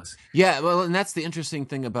from those. Yeah, well, and that's the interesting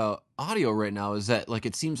thing about audio right now is that like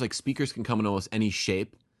it seems like speakers can come in almost any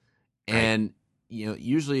shape, Right. and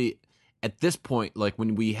usually at this point, like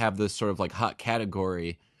when we have this sort of like hot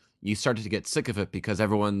category, you start to get sick of it because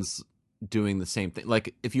everyone's doing the same thing.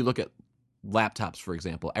 Like if you look at laptops, for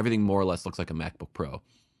example, everything more or less looks like a MacBook Pro,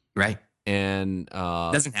 Right. and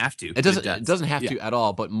Doesn't have to, it but it doesn't it does. doesn't have Yeah. to at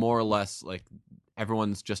all, but more or less like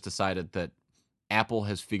everyone's just decided that Apple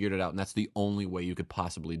has figured it out, and that's the only way you could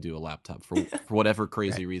possibly do a laptop for whatever Right.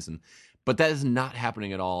 crazy reason. But that is not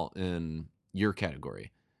happening at all in your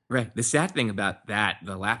category. Right. The sad thing about that,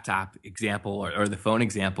 the laptop example or the phone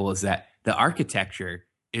example, is that the architecture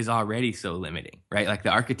is already so limiting, right? Like the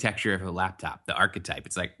architecture of a laptop, the archetype,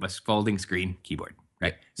 it's like a folding screen keyboard, Yeah.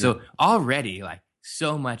 right? So already like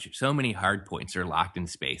so many hard points are locked in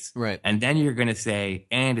space. Right. And then you're going to say,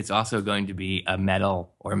 and it's also going to be a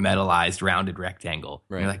metal or metallized rounded rectangle.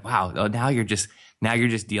 And Right. you're like, wow, oh, now you're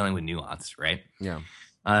just dealing with nuance, right? Yeah.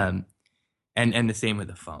 Um, and the same with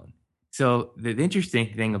the phone. So the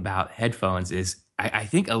interesting thing about headphones is I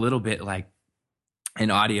think a little bit like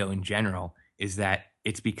in audio in general is that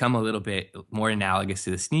it's become a little bit more analogous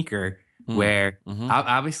to the sneaker, Mm. where Hmm.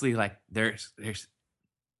 obviously like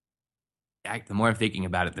the more I'm thinking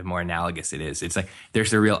about it, the more analogous it is. It's like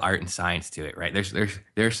there's a real art and science to it, right?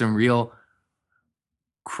 There's some real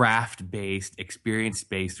craft based, experience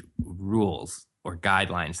based rules or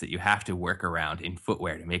guidelines that you have to work around in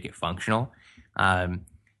footwear to make it functional, um,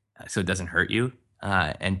 so it doesn't hurt you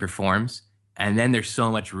and performs. And then there's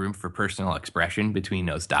so much room for personal expression between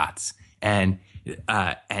those dots, and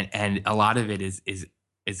and a lot of it is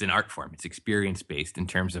an art form. It's experience based in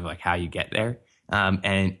terms of like how you get there,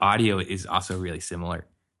 and audio is also really similar.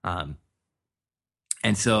 Um,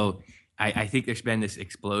 and so I think there's been this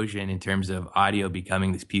explosion in terms of audio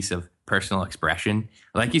becoming this piece of personal expression.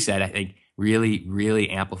 Like you said, I think really, really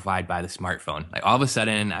amplified by the smartphone. Like all of a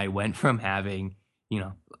sudden, I went from having,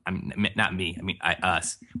 not me, I mean,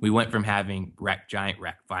 us, we went from having giant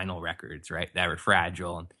vinyl records, right, that were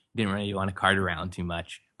fragile and didn't really want to cart around too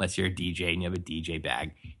much unless you're a DJ and you have a DJ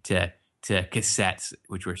bag, to cassettes,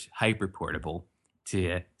 which were hyper portable,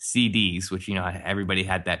 to CDs, which, everybody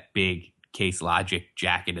had that big Case Logic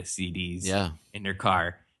jacket of CDs Yeah. in their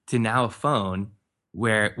car, to now a phone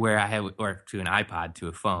where I have, or to an iPod, to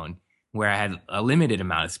a phone where I had a limited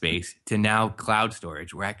amount of space, to now cloud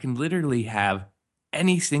storage where I can literally have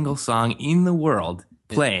any single song in the world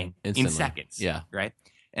playing in Instantly. seconds. Yeah. Right.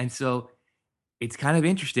 And so it's kind of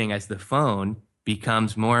interesting as the phone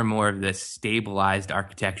becomes more and more of this stabilized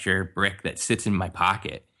architecture brick that sits in my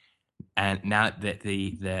pocket. And now that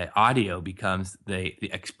the audio becomes the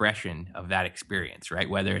expression of that experience, right?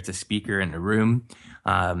 Whether it's a speaker in the room,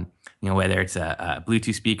 whether it's a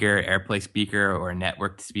Bluetooth speaker, AirPlay speaker, or a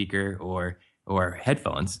networked speaker, or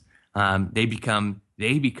headphones, they become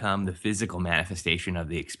the physical manifestation of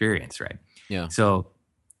the experience, right? Yeah. So,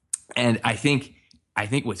 and I think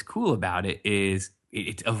what's cool about it is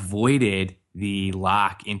it's avoided the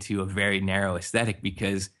lock into a very narrow aesthetic,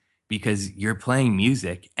 because you're playing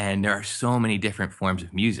music and there are so many different forms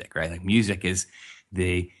of music, right? Like music is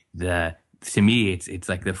the to me, it's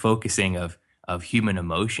like the focusing of human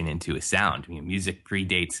emotion into a sound. I mean, music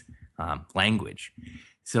predates language.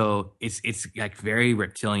 So it's like very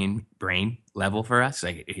reptilian brain level for us.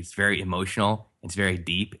 Like it's very emotional, it's very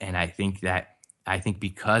deep, and I think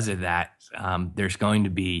because of that, there's going to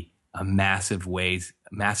be a massive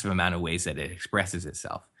amount of ways that it expresses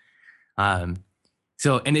itself. Um,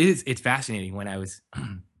 so, and it's fascinating. When I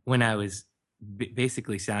was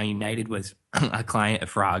basically Sound United was a client of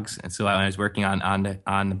Frogs, and so I was working on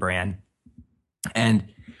the brand, and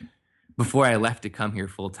before I left to come here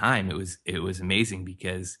full time, it was amazing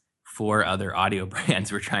because four other audio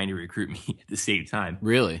brands were trying to recruit me at the same time,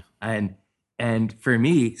 Really? and and for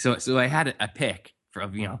me, so I had a pick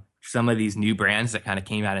from some of these new brands that kind of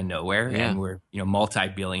came out of nowhere Yeah. and were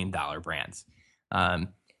multi-billion-dollar brands, um,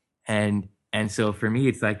 and so for me,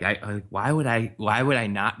 it's like why would I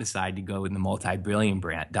not decide to go with the multi-billion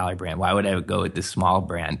brand dollar brand? Why would I go with the small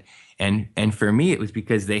brand? And for me, it was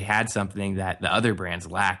because they had something that the other brands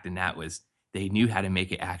lacked, and that was they knew how to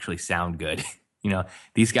make it actually sound good.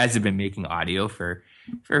 These guys have been making audio for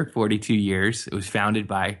 42 years. It was founded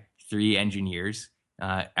by three engineers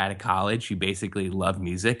at a college who basically loved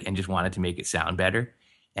music and just wanted to make it sound better.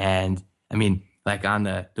 And I mean, like on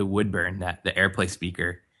the Woodburn, that the AirPlay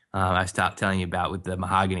speaker I was telling you about with the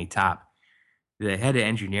mahogany top, the head of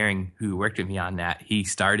engineering who worked with me on that, he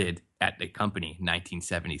started at the company in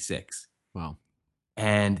 1976. Wow.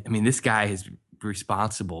 And I mean, this guy is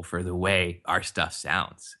responsible for the way our stuff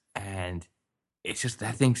sounds. And it's just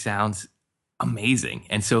that thing sounds amazing.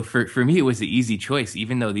 And so for me, it was the easy choice,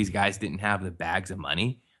 even though these guys didn't have the bags of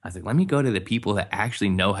money. I was like, let me go to the people that actually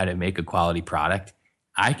know how to make a quality product.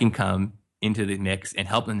 I can come into the mix and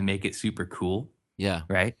help them to make it super cool, Yeah.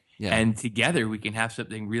 right? Yeah. And together we can have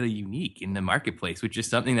something really unique in the marketplace, which is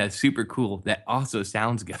something that's super cool that also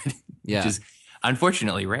sounds good, which Yeah. is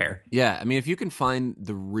unfortunately rare. Yeah. I mean, if you can find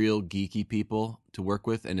the real geeky people to work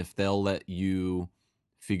with, and if they'll let you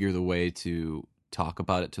figure the way to talk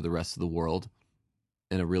about it to the rest of the world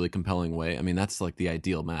in a really compelling way, I mean, that's like the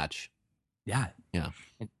ideal match. Yeah. Yeah.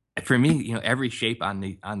 And for me, every shape on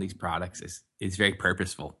these products is very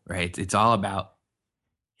purposeful, right? It's all about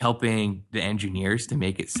helping the engineers to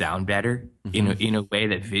make it sound better Hmm. in a way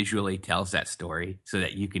that visually tells that story so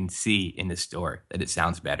that you can see in the store that it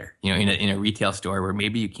sounds better. In a retail store where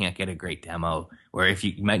maybe you can't get a great demo, or if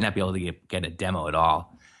you might not be able to get a demo at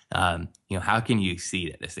all, how can you see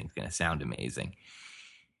that this thing's going to sound amazing?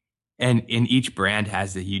 And in each brand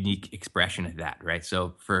has a unique expression of that, right?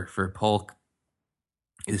 So for Polk,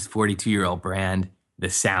 this 42-year-old brand, the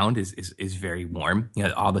sound is very warm.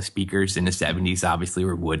 All the speakers in the 70s obviously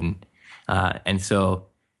were wooden. And so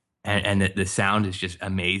and the sound is just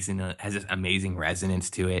amazing. It has this amazing resonance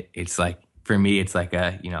to it. It's like for me, it's like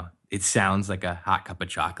it sounds like a hot cup of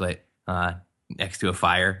chocolate next to a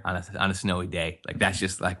fire on a snowy day. Like that's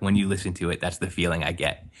just like when you listen to it, that's the feeling I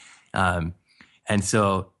get. Um, and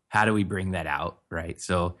so how do we bring that out, right?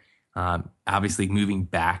 So obviously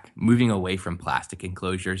moving away from plastic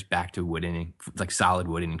enclosures back to like solid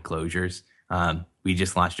wooden enclosures. We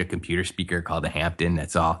just launched a computer speaker called the Hampton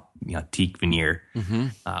that's all teak veneer Hmm.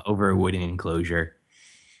 over a wooden enclosure.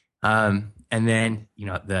 And then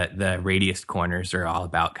the radius corners are all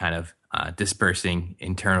about kind of dispersing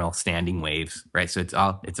internal standing waves, right? So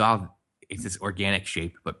it's this organic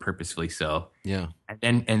shape, but purposefully so. Yeah.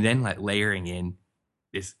 And then like layering in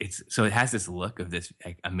it's so it has this look of this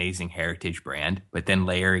like, amazing heritage brand, but then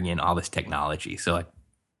layering in all this technology. So like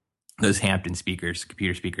those Hampton speakers,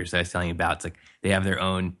 computer speakers that I was telling you about, it's like they have their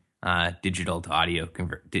own digital to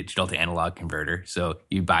analog converter. So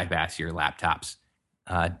you bypass your laptop's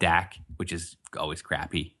DAC, which is always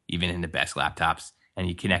crappy, even in the best laptops, and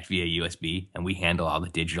you connect via USB, and we handle all the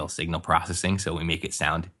digital signal processing, so we make it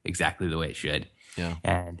sound exactly the way it should. Yeah.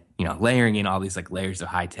 And layering in all these like layers of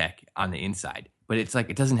high tech on the inside, but it's like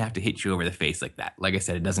it doesn't have to hit you over the face like that. Like I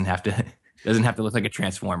said, it doesn't have to doesn't have to look like a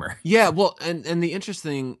transformer. Yeah, well, and the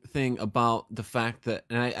interesting thing about the fact that,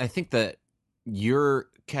 and I think that your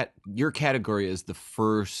category is the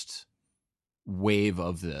first wave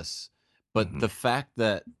of this, but Mhm. the fact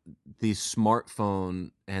that these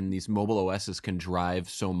smartphone and these mobile OSs can drive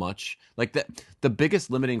so much, like that, the biggest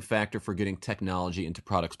limiting factor for getting technology into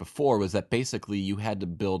products before was that basically you had to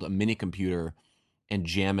build a mini computer and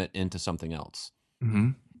jam it into something else.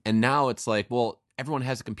 Mhm. And now it's like, well, everyone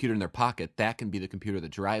has a computer in their pocket. That can be the computer that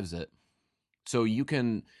drives it. So you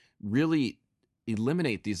can really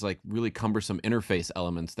eliminate these like really cumbersome interface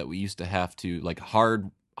elements that we used to have to like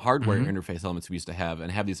hardware Mhm. interface elements we used to have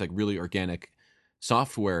and have these like really organic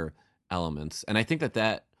software elements. And I think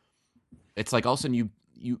that it's like all of a sudden you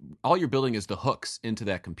all you're building is the hooks into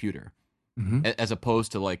that computer Mhm. as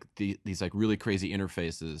opposed to like these like really crazy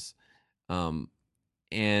interfaces. Um,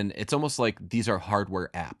 and it's almost like these are hardware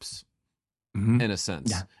apps Hmm. in a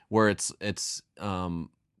sense, Yeah. where it's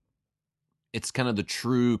kind of the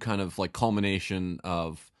true kind of like culmination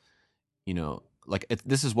of, like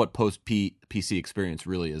this is what post PC experience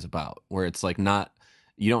really is about, where it's like not,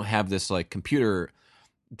 you don't have this like computer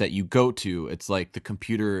that you go to. It's like the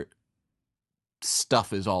computer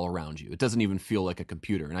stuff is all around you. It doesn't even feel like a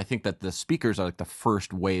computer. And I think that the speakers are like the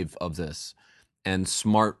first wave of this, and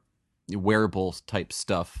smart wearables type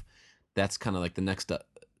stuff. That's kind of like the next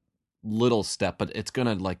little step, but it's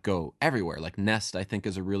gonna like go everywhere. Like Nest, I think,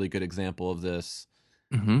 is a really good example of this.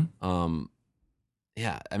 Hmm. Um,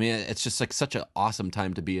 yeah, I mean, it's just like such an awesome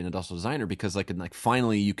time to be an industrial designer, because like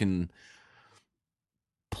finally you can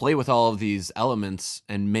play with all of these elements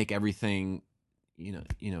and make everything,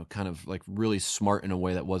 kind of like really smart in a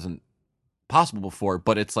way that wasn't possible before.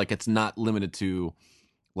 But it's like it's not limited to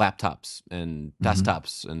laptops and Hmm.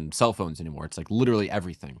 desktops and cell phones anymore. It's like literally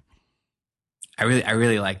everything. I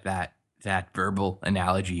really like that verbal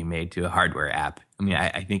analogy you made to a hardware app. I mean,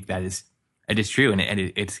 I think it is true,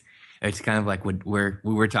 it's kind of like when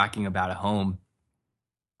we're talking about a home,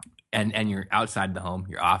 and you're outside the home,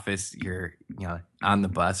 your office, you're on the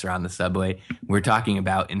bus or on the subway. We're talking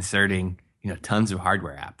about inserting tons of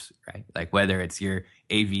hardware apps, right? Like whether it's your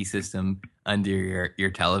AV system under your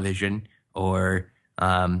television, or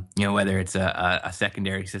whether it's a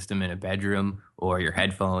secondary system in a bedroom, or your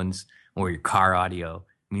headphones, or your car audio.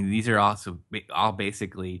 I mean, these are also all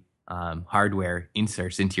basically hardware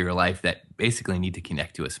inserts into your life that basically need to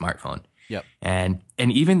connect to a smartphone. Yep. And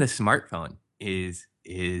even the smartphone is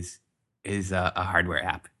a hardware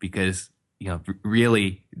app, because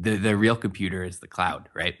really the real computer is the cloud,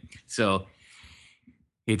 right? So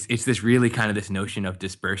it's this really kind of this notion of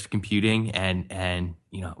dispersed computing, and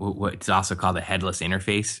what's also called a headless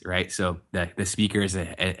interface, right? So the speaker is a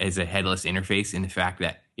headless interface, in the fact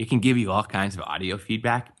that it can give you all kinds of audio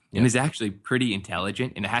feedback, and Yep. is actually pretty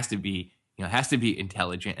intelligent, and it has to be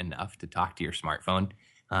intelligent enough to talk to your smartphone.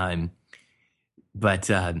 Um, but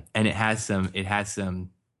uh, and it has some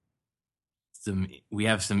we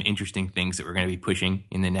have some interesting things that we're going to be pushing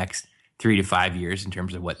in the next 3 to 5 years in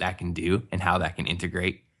terms of what that can do and how that can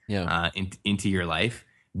integrate Yeah. into your life.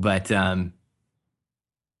 But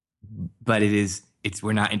it's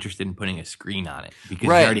we're not interested in putting a screen on it, because you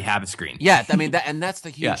Right. already have a screen. Yeah, I mean that, and that's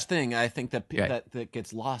the Yeah. huge thing. I think that Right. that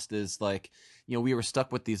gets lost is like, we were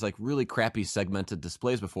stuck with these like really crappy segmented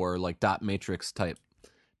displays before, like dot matrix type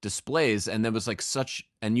displays, and there was like such,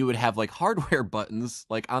 and you would have like hardware buttons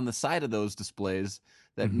like on the side of those displays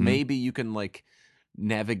that Hmm. maybe you can like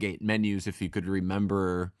navigate menus if you could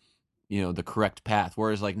remember, the correct path.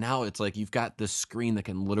 Whereas like now it's like you've got this screen that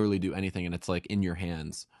can literally do anything, and it's like in your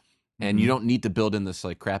hands, and you Hmm. don't need to build in this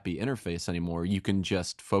like crappy interface anymore. You can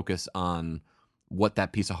just focus on what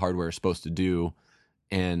that piece of hardware is supposed to do,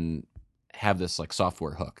 and have this like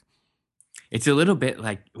software hook. It's a little bit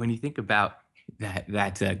like when you think about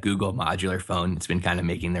that Google modular phone. It's been kind of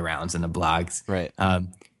making the rounds in the blogs, Right.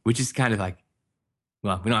 which is kind of like,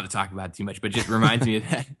 well, we don't have to talk about it too much, but it just reminds me of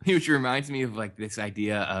that, which reminds me of like this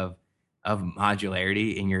idea of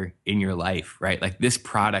modularity in your life, right? Like this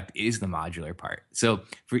product is the modular part. So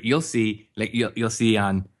you'll see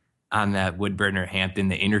on that Woodburn Hampton,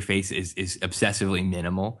 the interface is obsessively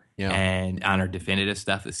minimal, Yeah. and on our definitive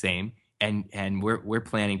stuff the same. And we're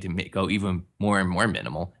planning to go even more and more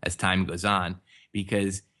minimal as time goes on,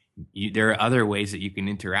 because there are other ways that you can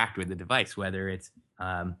interact with the device, whether it's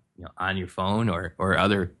on your phone, or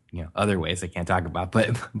other ways I can't talk about,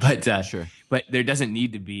 Sure. but there doesn't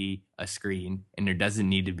need to be a screen, and there doesn't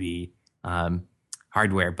need to be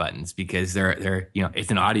hardware buttons, because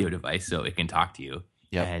it's an audio device, so it can talk to you,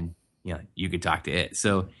 Yep. and you could talk to it.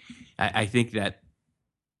 So I think that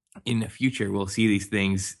in the future we'll see these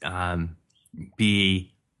things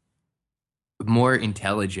be more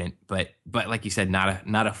intelligent, but like you said,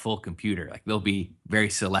 not a full computer. Like they'll be very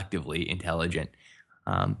selectively intelligent,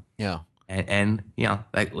 um, Yeah. and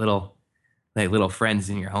like little friends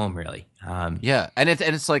in your home, really. Yeah, and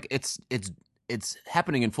it's like it's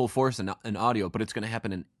happening in full force in audio, but it's going to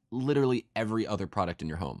happen in literally every other product in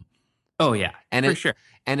your home. Oh yeah, And for it sure.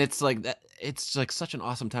 and it's like that, it's like such an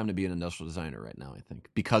awesome time to be an industrial designer right now, I think,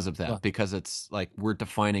 because of that. Well, Because it's like we're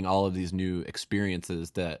defining all of these new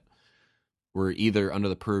experiences that were either under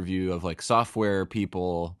the purview of like software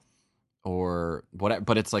people or whatever,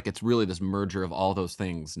 but it's like it's really this merger of all those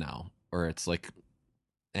things now, or it's like,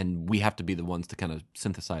 and we have to be the ones to kind of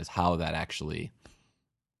synthesize how that actually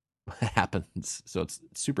happens. So it's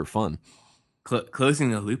super fun.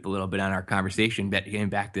 closing the loop a little bit on our conversation, but getting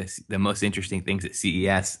back to the most interesting things at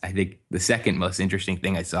CES, I think the second most interesting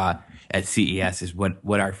thing I saw at CES is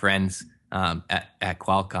what our friends at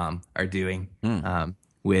Qualcomm are doing Hmm.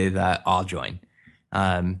 with AllJoyn.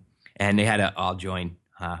 Um, and they had an AllJoyn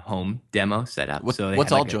home demo set up. So they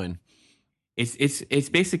What's had all like a join? it's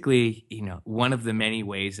basically, one of the many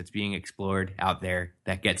ways that's being explored out there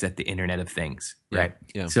that gets at the Internet of Things, Yeah, right?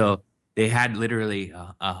 yeah. So they had literally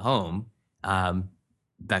a home um,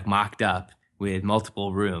 like mocked up with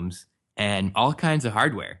multiple rooms and all kinds of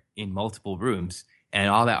hardware in multiple rooms, and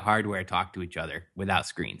all that hardware talked to each other without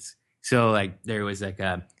screens. So like there was like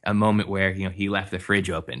a moment where he left the fridge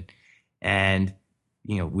open, and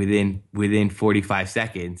within 45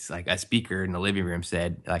 seconds, like a speaker in the living room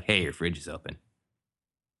said, like, "Hey, your fridge is open."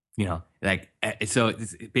 So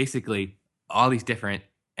it's basically all these different,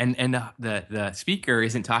 and the speaker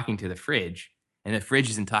isn't talking to the fridge, and the fridge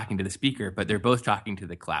isn't talking to the speaker, but they're both talking to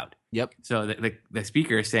the cloud. Yep. So the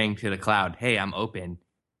speaker is saying to the cloud, "Hey, I'm open.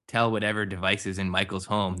 Tell whatever devices in Michael's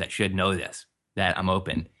home that should know this, that I'm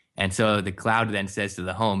open." And so the cloud then says to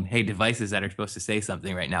the home, "Hey, devices that are supposed to say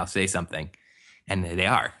something right now, say something." And they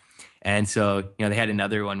are. And so, they had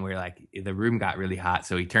another one where like the room got really hot,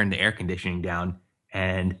 so he turned the air conditioning down,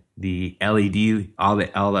 and the LED, all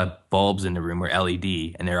the bulbs in the room were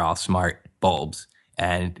LED, and they're all smart bulbs.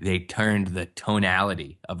 And they turned the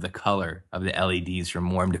tonality of the color of the LEDs from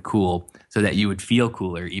warm to cool so that you would feel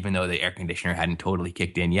cooler, even though the air conditioner hadn't totally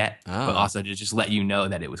kicked in yet. But Oh, also to just let you know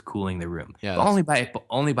that it was cooling the room, yeah. but That's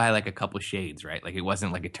only by like a couple shades, right? Like it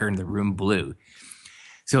wasn't like it turned the room blue.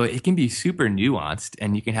 So it can be super nuanced,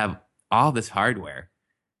 and you can have all this hardware,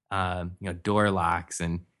 door locks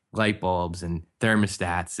and light bulbs and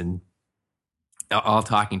thermostats and all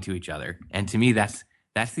talking to each other. And to me, that's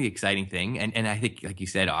the exciting thing. And I think, like you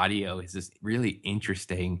said, audio is this really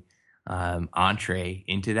interesting entree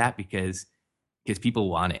into that because people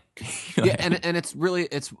want it. yeah, and it's really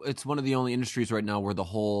it's one of the only industries right now where the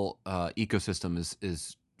whole ecosystem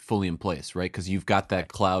is fully in place, right? Because you've got that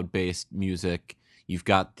cloud based music, you've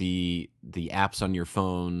got the apps on your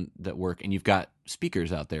phone that work, and you've got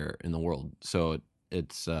speakers out there in the world. So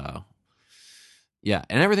it's yeah,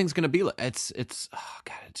 and everything's gonna be like it's oh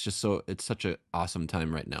god, it's just so it's such an awesome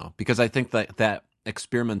time right now because I think that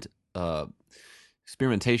uh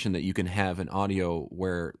experimentation that you can have in audio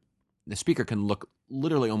where the speaker can look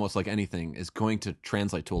literally almost like anything is going to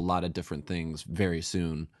translate to a lot of different things very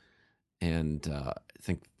soon. And I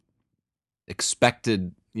think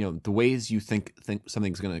expected, the ways you think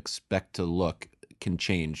something's going to expect to look can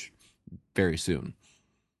change very soon.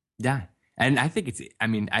 Yeah. And I think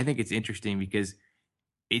it's interesting because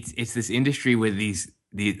it's this industry with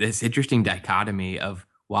this interesting dichotomy of,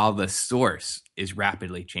 while the source is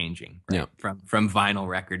rapidly changing, Yeah. right? From vinyl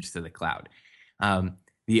records to the cloud.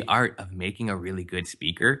 The art of making a really good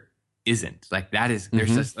speaker isn't like that. There's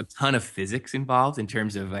Hmm. just a ton of physics involved in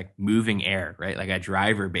terms of like moving air, right? Like a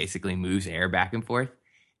driver basically moves air back and forth,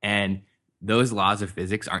 and those laws of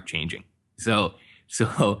physics aren't changing. So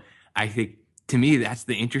I think, to me, that's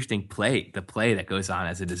the interesting the play that goes on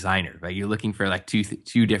as a designer, right? You're looking for like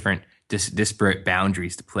two different disparate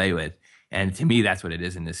boundaries to play with. And to me, that's what it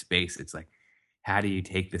is in this space. It's like, how do you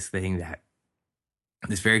take this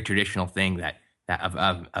very traditional thing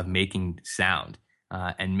of making sound,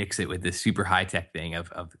 and mix it with this super high tech thing of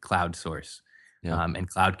the cloud source, Yeah. and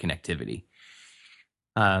cloud connectivity.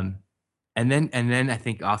 Um, and then I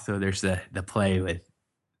think also there's the play with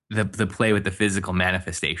the play with the physical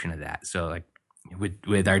manifestation of that. So like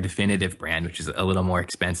with our Definitive brand, which is a little more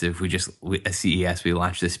expensive, at CES we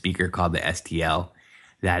launched this speaker called the STL.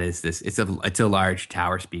 That is this. It's a large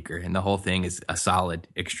tower speaker, and the whole thing is a solid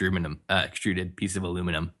extruded piece of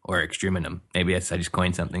aluminum, or extruminum. Maybe I just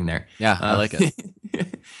coined something there. Yeah, I like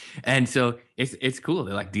it. And so it's cool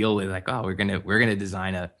to like deal with like, oh, we're gonna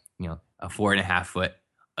design a 4.5 foot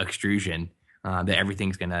extrusion, that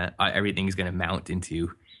everything's gonna mount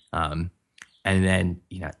into. And then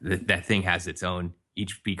that thing has its own.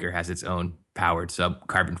 Each speaker has its own powered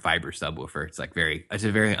carbon fiber subwoofer. It's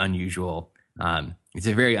a very unusual. It's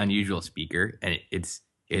a very unusual speaker, and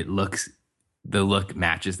the look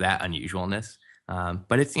matches that unusualness.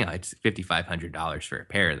 But it's $5,500 for a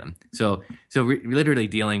pair of them. So we're literally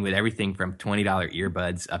dealing with everything from $20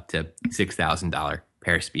 earbuds up to $6,000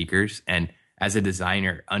 pair of speakers. And as a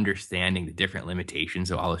designer, understanding the different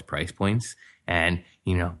limitations of all those price points, and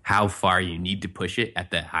how far you need to push it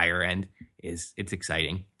at the higher end, it's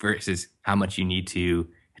exciting, versus how much you need to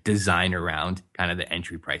design around kind of the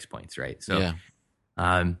entry price points, right? So Yeah.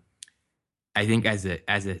 um, I think as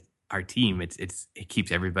a our team, it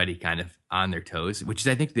keeps everybody kind of on their toes, which is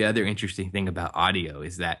I think the other interesting thing about audio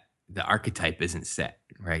is that the archetype isn't set,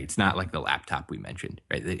 right? It's not like the laptop we mentioned,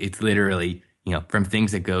 right? It's literally, from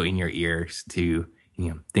things that go in your ears to,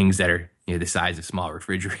 things that are, the size of small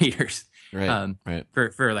refrigerators, Right. Right.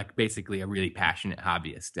 for like basically a really passionate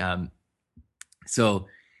hobbyist. So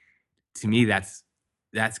to me, that's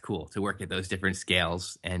cool to work at those different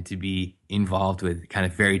scales and to be involved with kind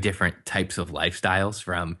of very different types of lifestyles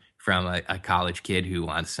from a college kid who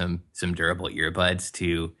wants some durable earbuds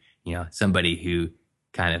to, somebody who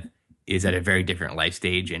kind of is at a very different life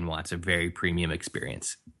stage and wants a very premium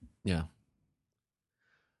experience. Yeah.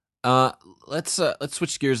 Let's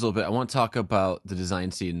switch gears a little bit. I want to talk about the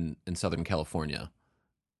design scene in Southern California.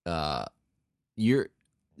 Your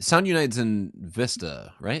Sound United's in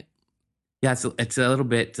Vista, right? Yeah, it's a little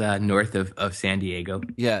bit north of San Diego.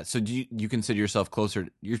 Yeah. So do you consider yourself closer?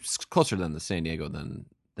 You're closer than the San Diego than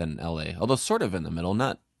LA, although sort of in the middle.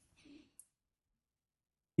 Not.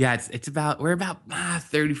 Yeah, we're about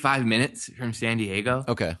 35 minutes from San Diego.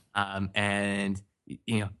 Okay. And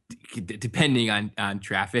depending on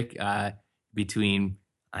traffic, between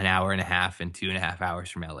an hour and a half and 2.5 hours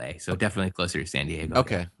from LA. So definitely closer to San Diego.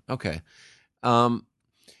 Okay. Okay.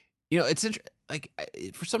 It's like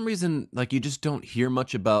for some reason, like you just don't hear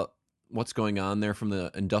much about what's going on there from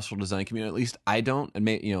the industrial design community. At least I don't.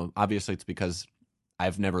 And obviously it's because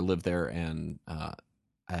I've never lived there, and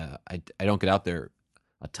I don't get out there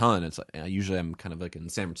a ton. It's like, usually I'm kind of like in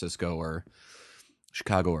San Francisco or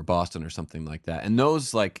Chicago or Boston or something like that. And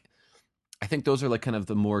those, like, I think those are like kind of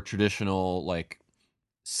the more traditional like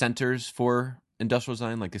centers for industrial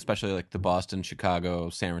design, like especially like the Boston, Chicago,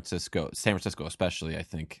 San Francisco especially, I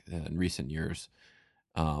think in recent years.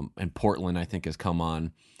 And Portland, I think, has come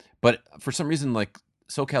on. But for some reason, like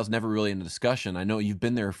SoCal's never really in the discussion. I know you've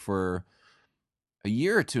been there for a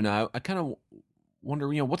year or two now. I kind of wonder,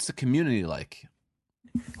 what's the community like?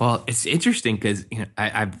 Well, it's interesting because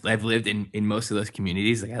I've lived in most of those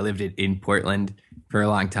communities. Like I lived in Portland for a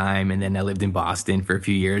long time, and then I lived in Boston for a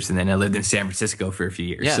few years, and then I lived in San Francisco for a few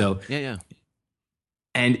years. Yeah, so yeah.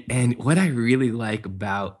 And what I really like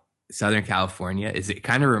about Southern California is it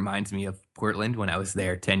kind of reminds me of Portland when I was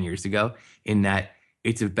there 10 years ago, in that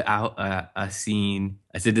it's about a scene,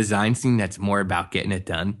 it's a design scene that's more about getting it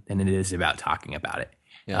done than it is about talking about it.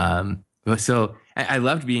 Yeah. So I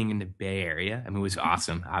loved being in the Bay Area. I mean, it was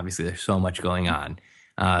awesome. Obviously, there's so much going on.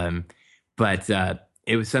 But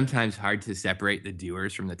it was sometimes hard to separate the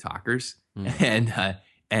doers from the talkers.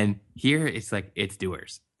 And here it's like, it's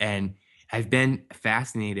doers. And I've been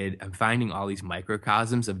fascinated. I'm finding all these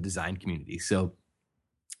microcosms of design communities. So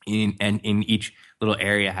in each little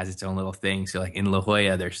area has its own little thing. So like in La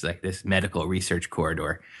Jolla, there's like this medical research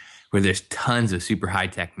corridor where there's tons of super high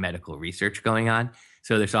tech medical research going on.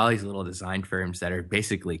 So there's all these little design firms that are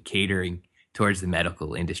basically catering towards the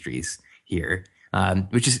medical industries here,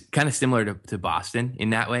 which is kind of similar to Boston in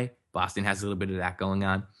that way. Boston has a little bit of that going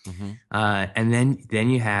on. Mm-hmm. And then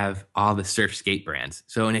you have all the surf skate brands.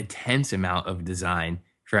 So an intense amount of design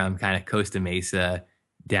from kind of Costa Mesa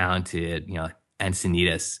down to,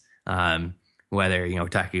 Encinitas, whether, we're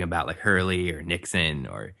talking about like Hurley or Nixon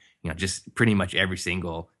or, just pretty much every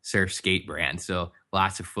single surf skate brand. So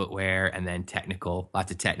lots of footwear and then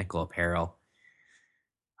lots of technical apparel.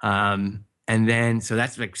 And then, so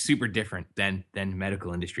that's like super different than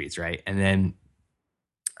medical industries. Right. And then,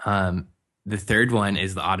 the third one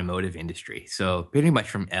is the automotive industry. So pretty much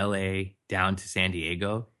from LA down to San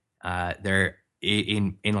Diego, they're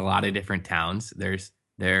in a lot of different towns.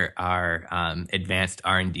 There are advanced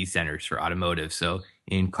R&D centers for automotive. So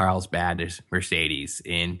in Carlsbad, there's Mercedes.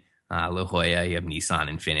 In La Jolla, you have Nissan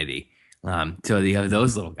Infiniti. So you have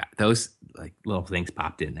those little things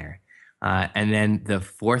popped in there. And then the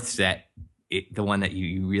fourth set, the one that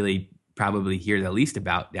you really probably hear the least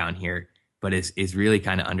about down here, but is really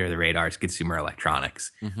kind of under the radar, is consumer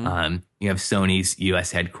electronics. Mm-hmm. You have Sony's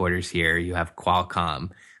U.S. headquarters here. You have Qualcomm.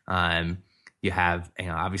 You have,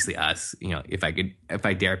 obviously us. If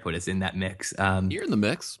I dare put us in that mix. You're in the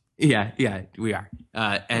mix. Yeah, we are.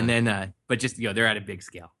 Then, but just they're at a big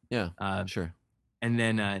scale. Yeah, sure. And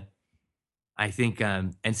then I think,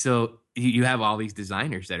 and so you have all these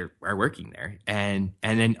designers that are working there, and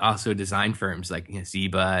then also design firms like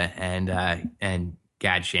Ziba and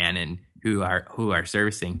Gad Shannon, who are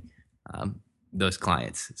servicing those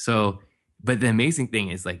clients. So, but the amazing thing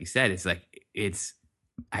is, like you said, it's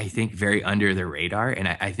I think very under the radar, and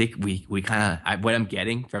I think we kind of, what I'm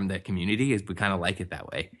getting from the community is we kind of like it that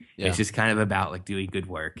way. Yeah. It's just kind of about like doing good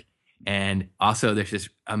work, and also there's this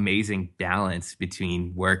amazing balance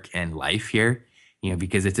between work and life here,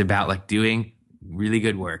 because it's about like doing really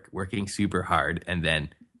good work, working super hard, and then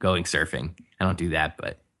going surfing. I don't do that,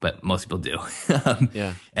 but most people do. um,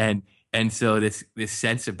 Yeah. and and so this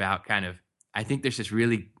sense about kind of, I think there's this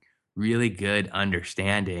really good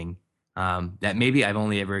understanding that maybe I've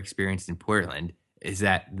only ever experienced in Portland, is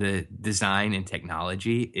that the design and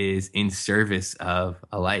technology is in service of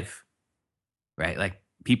a life, right? Like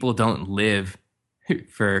people don't live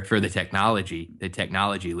for the technology. The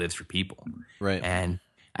technology lives for people, Right. and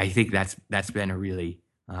I think that's been a really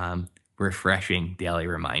refreshing daily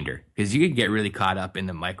reminder, because you can get really caught up in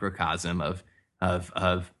the microcosm of of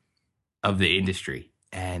of the industry,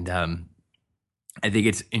 and I think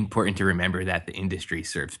it's important to remember that the industry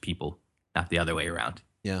serves people, not the other way around.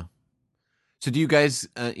 Yeah. So do you guys,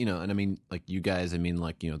 and I mean, like you guys, I mean,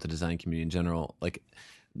 like, the design community in general, like,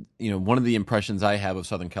 one of the impressions I have of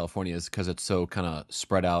Southern California is because it's so kind of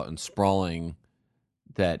spread out and sprawling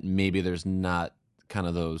that maybe there's not kind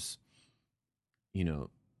of those, you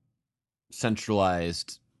know,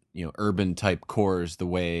 centralized, urban type cores the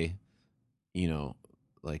way, you know,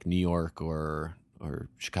 like New York or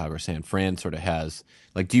Chicago or San Fran sort of has.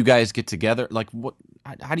 Like, do you guys get together? Like, what?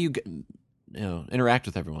 How do you get, interact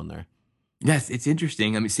with everyone there? Yes, it's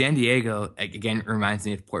interesting. I mean, San Diego again reminds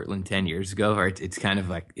me of Portland 10 years ago, or it's kind of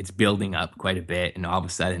like it's building up quite a bit, and all of a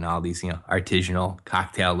sudden, all these artisanal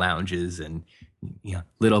cocktail lounges and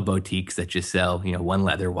little boutiques that just sell one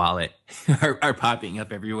leather wallet are popping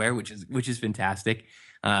up everywhere, which is fantastic.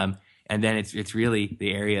 And then it's really,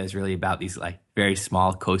 the area is really about these like very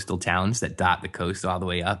small coastal towns that dot the coast all the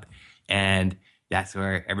way up, and that's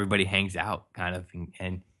where everybody hangs out, kind of,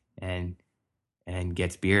 and and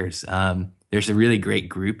gets beers. There's a really great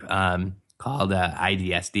group called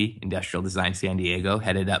IDSD, Industrial Design San Diego,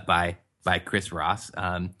 headed up by Chris Ross,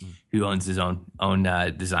 who owns his own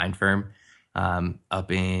design firm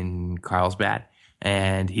up in Carlsbad.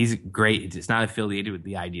 And he's great. It's not affiliated with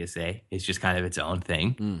the IDSA. It's just kind of its own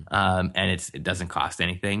thing, Mm. and it doesn't cost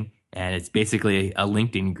anything. And it's basically a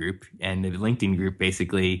LinkedIn group, and the LinkedIn group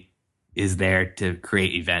basically is there to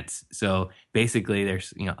create events. So basically,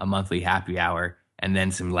 there's a monthly happy hour, and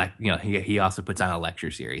then some he also puts on a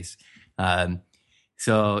lecture series. Um,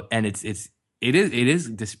 so and it is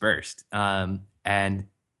dispersed, and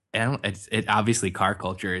it obviously, car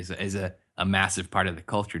culture is a massive part of the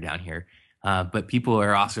culture down here. But people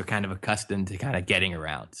are also kind of accustomed to kind of getting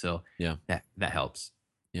around, so Yeah. that helps.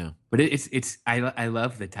 Yeah. But I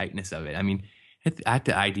love the tightness of it. I mean, at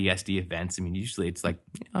the IDSD events, I mean, usually it's like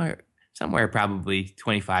somewhere probably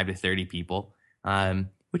 25 to 30 people,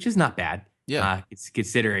 which is not bad. Yeah. It's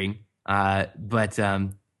considering,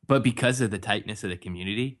 but because of the tightness of the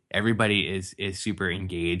community, everybody is super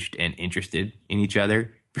engaged and interested in each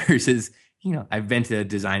other. Versus, I've been to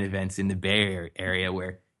design events in the Bay Area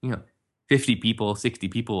where 50 people, 60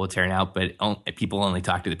 people will turn out, but people only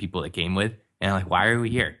talk to the people that came with. And I'm like, why are we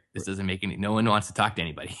here? This doesn't make any. No one wants to talk to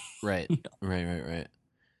anybody. Right. Right.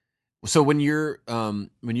 So when you're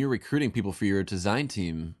recruiting people for your design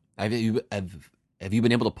team, have you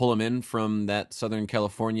been able to pull them in from that Southern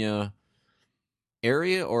California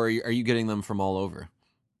area, or are you getting them from all over?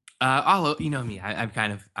 Me.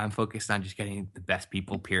 I'm focused on just getting the best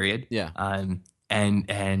people. Period. Yeah.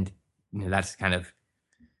 And that's kind of,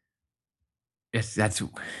 that's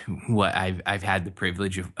what I've had the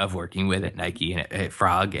privilege of working with at Nike and at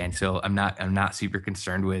Frog, and so I'm not super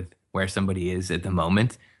concerned with where somebody is at the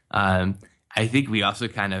moment. I think we also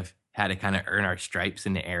kind of had to kind of earn our stripes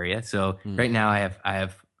in the area. So Mm. right now I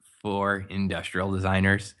have four industrial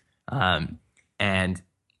designers, and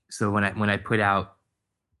so when I put out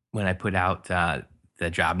the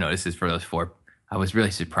job notices for those four, I was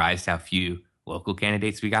really surprised how few local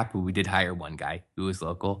candidates we got, but we did hire one guy who was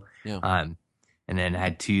local. Yeah. And then I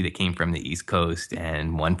had two that came from the East Coast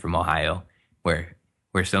and one from Ohio, where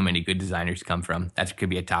so many good designers come from. That could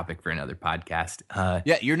be a topic for another podcast.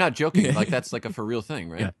 Yeah. You're not joking. Like, that's like a for real thing,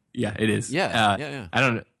 right? Yeah, it is. Yeah. Yeah.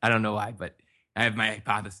 I don't know why, but I have my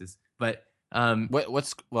hypothesis. But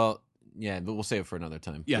Well, yeah, but we'll save it for another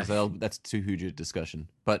time. Yeah. 'Cause that's too huge a discussion.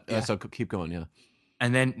 But Yeah. so keep going. Yeah.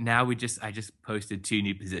 And then now I just posted two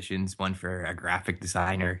new positions, one for a graphic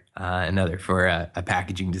designer, another for a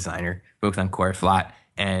packaging designer, both on Coreflot.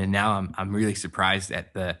 And now I'm really surprised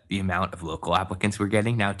at the amount of local applicants we're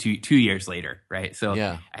getting now, 2 years later, right? So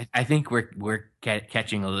Yeah. I think we're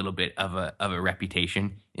catching a little bit of a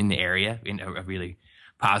reputation in the area, in a really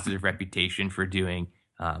positive reputation for doing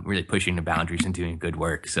really pushing the boundaries and doing good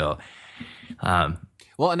work. So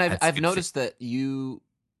Well, and I've that's I've good. noticed that you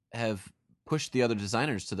have pushed the other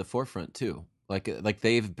designers to the forefront too. Like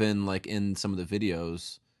they've been like in some of the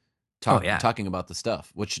videos Oh yeah. talking about the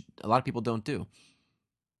stuff, which a lot of people don't do.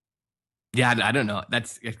 Yeah, I don't know.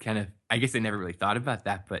 That's kind of, I guess I never really thought about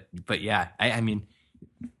that, but yeah, I mean,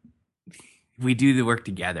 we do the work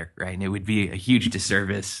together, right? And it would be a huge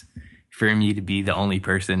disservice for me to be the only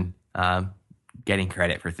person getting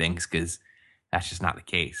credit for things because that's just not the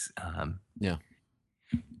case. Yeah.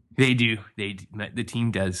 They do. The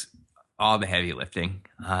team does all the heavy lifting,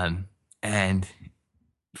 and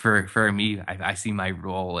for me, I see my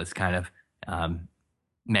role as kind of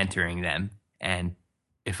mentoring them. And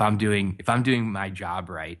if I'm doing my job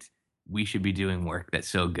right, we should be doing work that's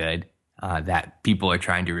so good that people are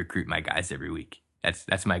trying to recruit my guys every week.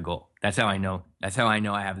 That's my goal. That's how I know. That's how I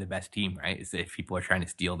know I have the best team, right? Is if people are trying to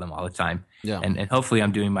steal them all the time, Yeah. and hopefully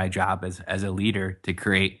I'm doing my job as a leader to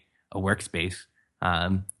create a workspace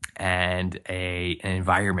and an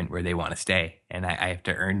environment where they want to stay. And I have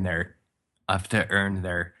to earn their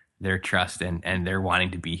trust and their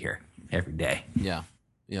wanting to be here every day. Yeah.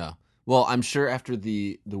 Yeah. Well, I'm sure after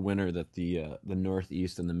the winter that the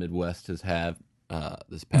Northeast and the Midwest has had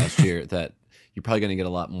this past year, that you're probably going to get a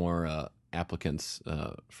lot more applicants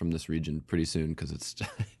from this region pretty soon because it's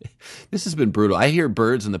this has been brutal. I hear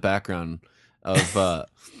birds in the background of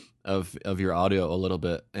of your audio a little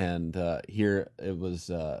bit, and here it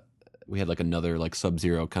was. We had like another like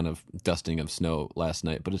sub-zero kind of dusting of snow last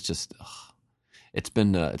night, but it's just it's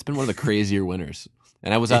been one of the crazier winters.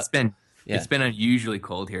 And I was It's been unusually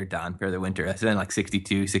cold here, Don, for the winter. It's been like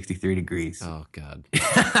 62, 63 degrees. Oh God,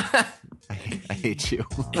 I hate you.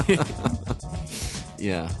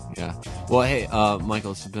 Yeah. Well, hey,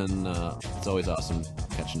 Michael, it's always awesome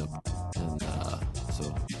catching up, and so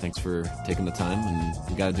thanks for taking the time, and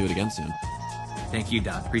we got to do it again soon. Thank you,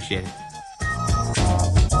 Don. Appreciate it.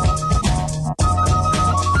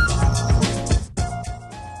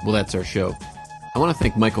 Well, that's our show. I want to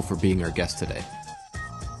thank Michael for being our guest today.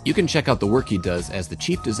 You can check out the work he does as the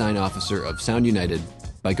Chief Design Officer of Sound United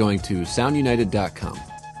by going to soundunited.com.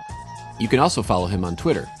 You can also follow him on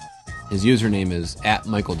Twitter. His username is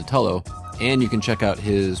 @MichaelDetullo, and you can check out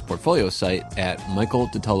his portfolio site at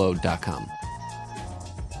michaeldetullo.com.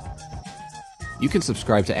 You can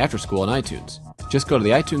subscribe to After School on iTunes. Just go to the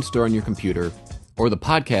iTunes store on your computer or the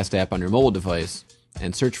podcast app on your mobile device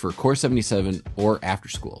and search for Core 77 or After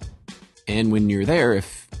School. And when you're there,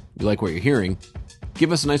 if you like what you're hearing,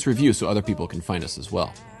 give us a nice review so other people can find us as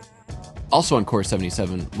well. Also on Core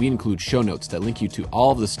 77, we include show notes that link you to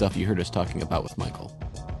all of the stuff you heard us talking about with Michael.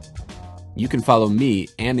 You can follow me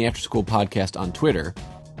and the After School podcast on Twitter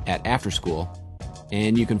 @AfterSchool,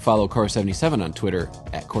 and you can follow Core 77 on Twitter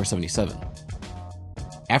 @Core77.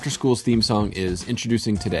 After School's theme song is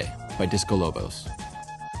Introducing Today by Disco Lobos.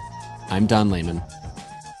 I'm Don Lehman.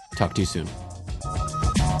 Talk to you soon.